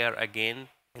here again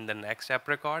in the next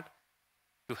APRICOT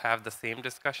to have the same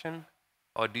discussion,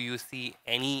 or do you see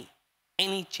any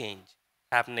change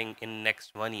happening in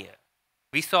next 1 year?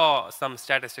 We saw some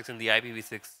statistics in the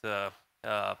IPv6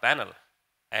 panel,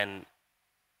 and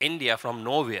India from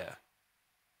nowhere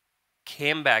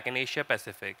came back in Asia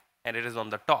Pacific, and it is on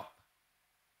the top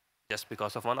just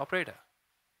because of one operator.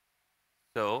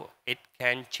 So it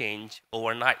can change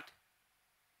overnight.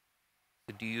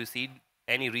 So do you see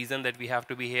any reason that we have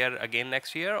to be here again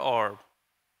next year, or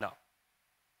no?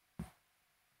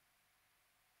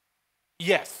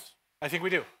 Yes, I think we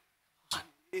do.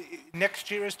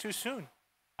 Next year is too soon.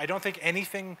 I don't think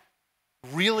anything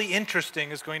really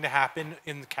interesting is going to happen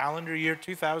in the calendar year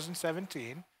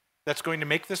 2017 that's going to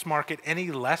make this market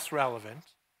any less relevant.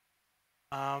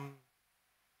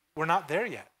 We're not there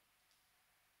yet.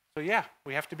 So yeah,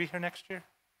 we have to be here next year.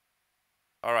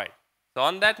 All right. So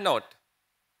on that note,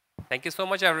 Thank you so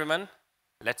much, everyone.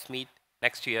 Let's meet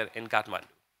next year in Kathmandu.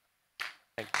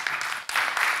 Thank you.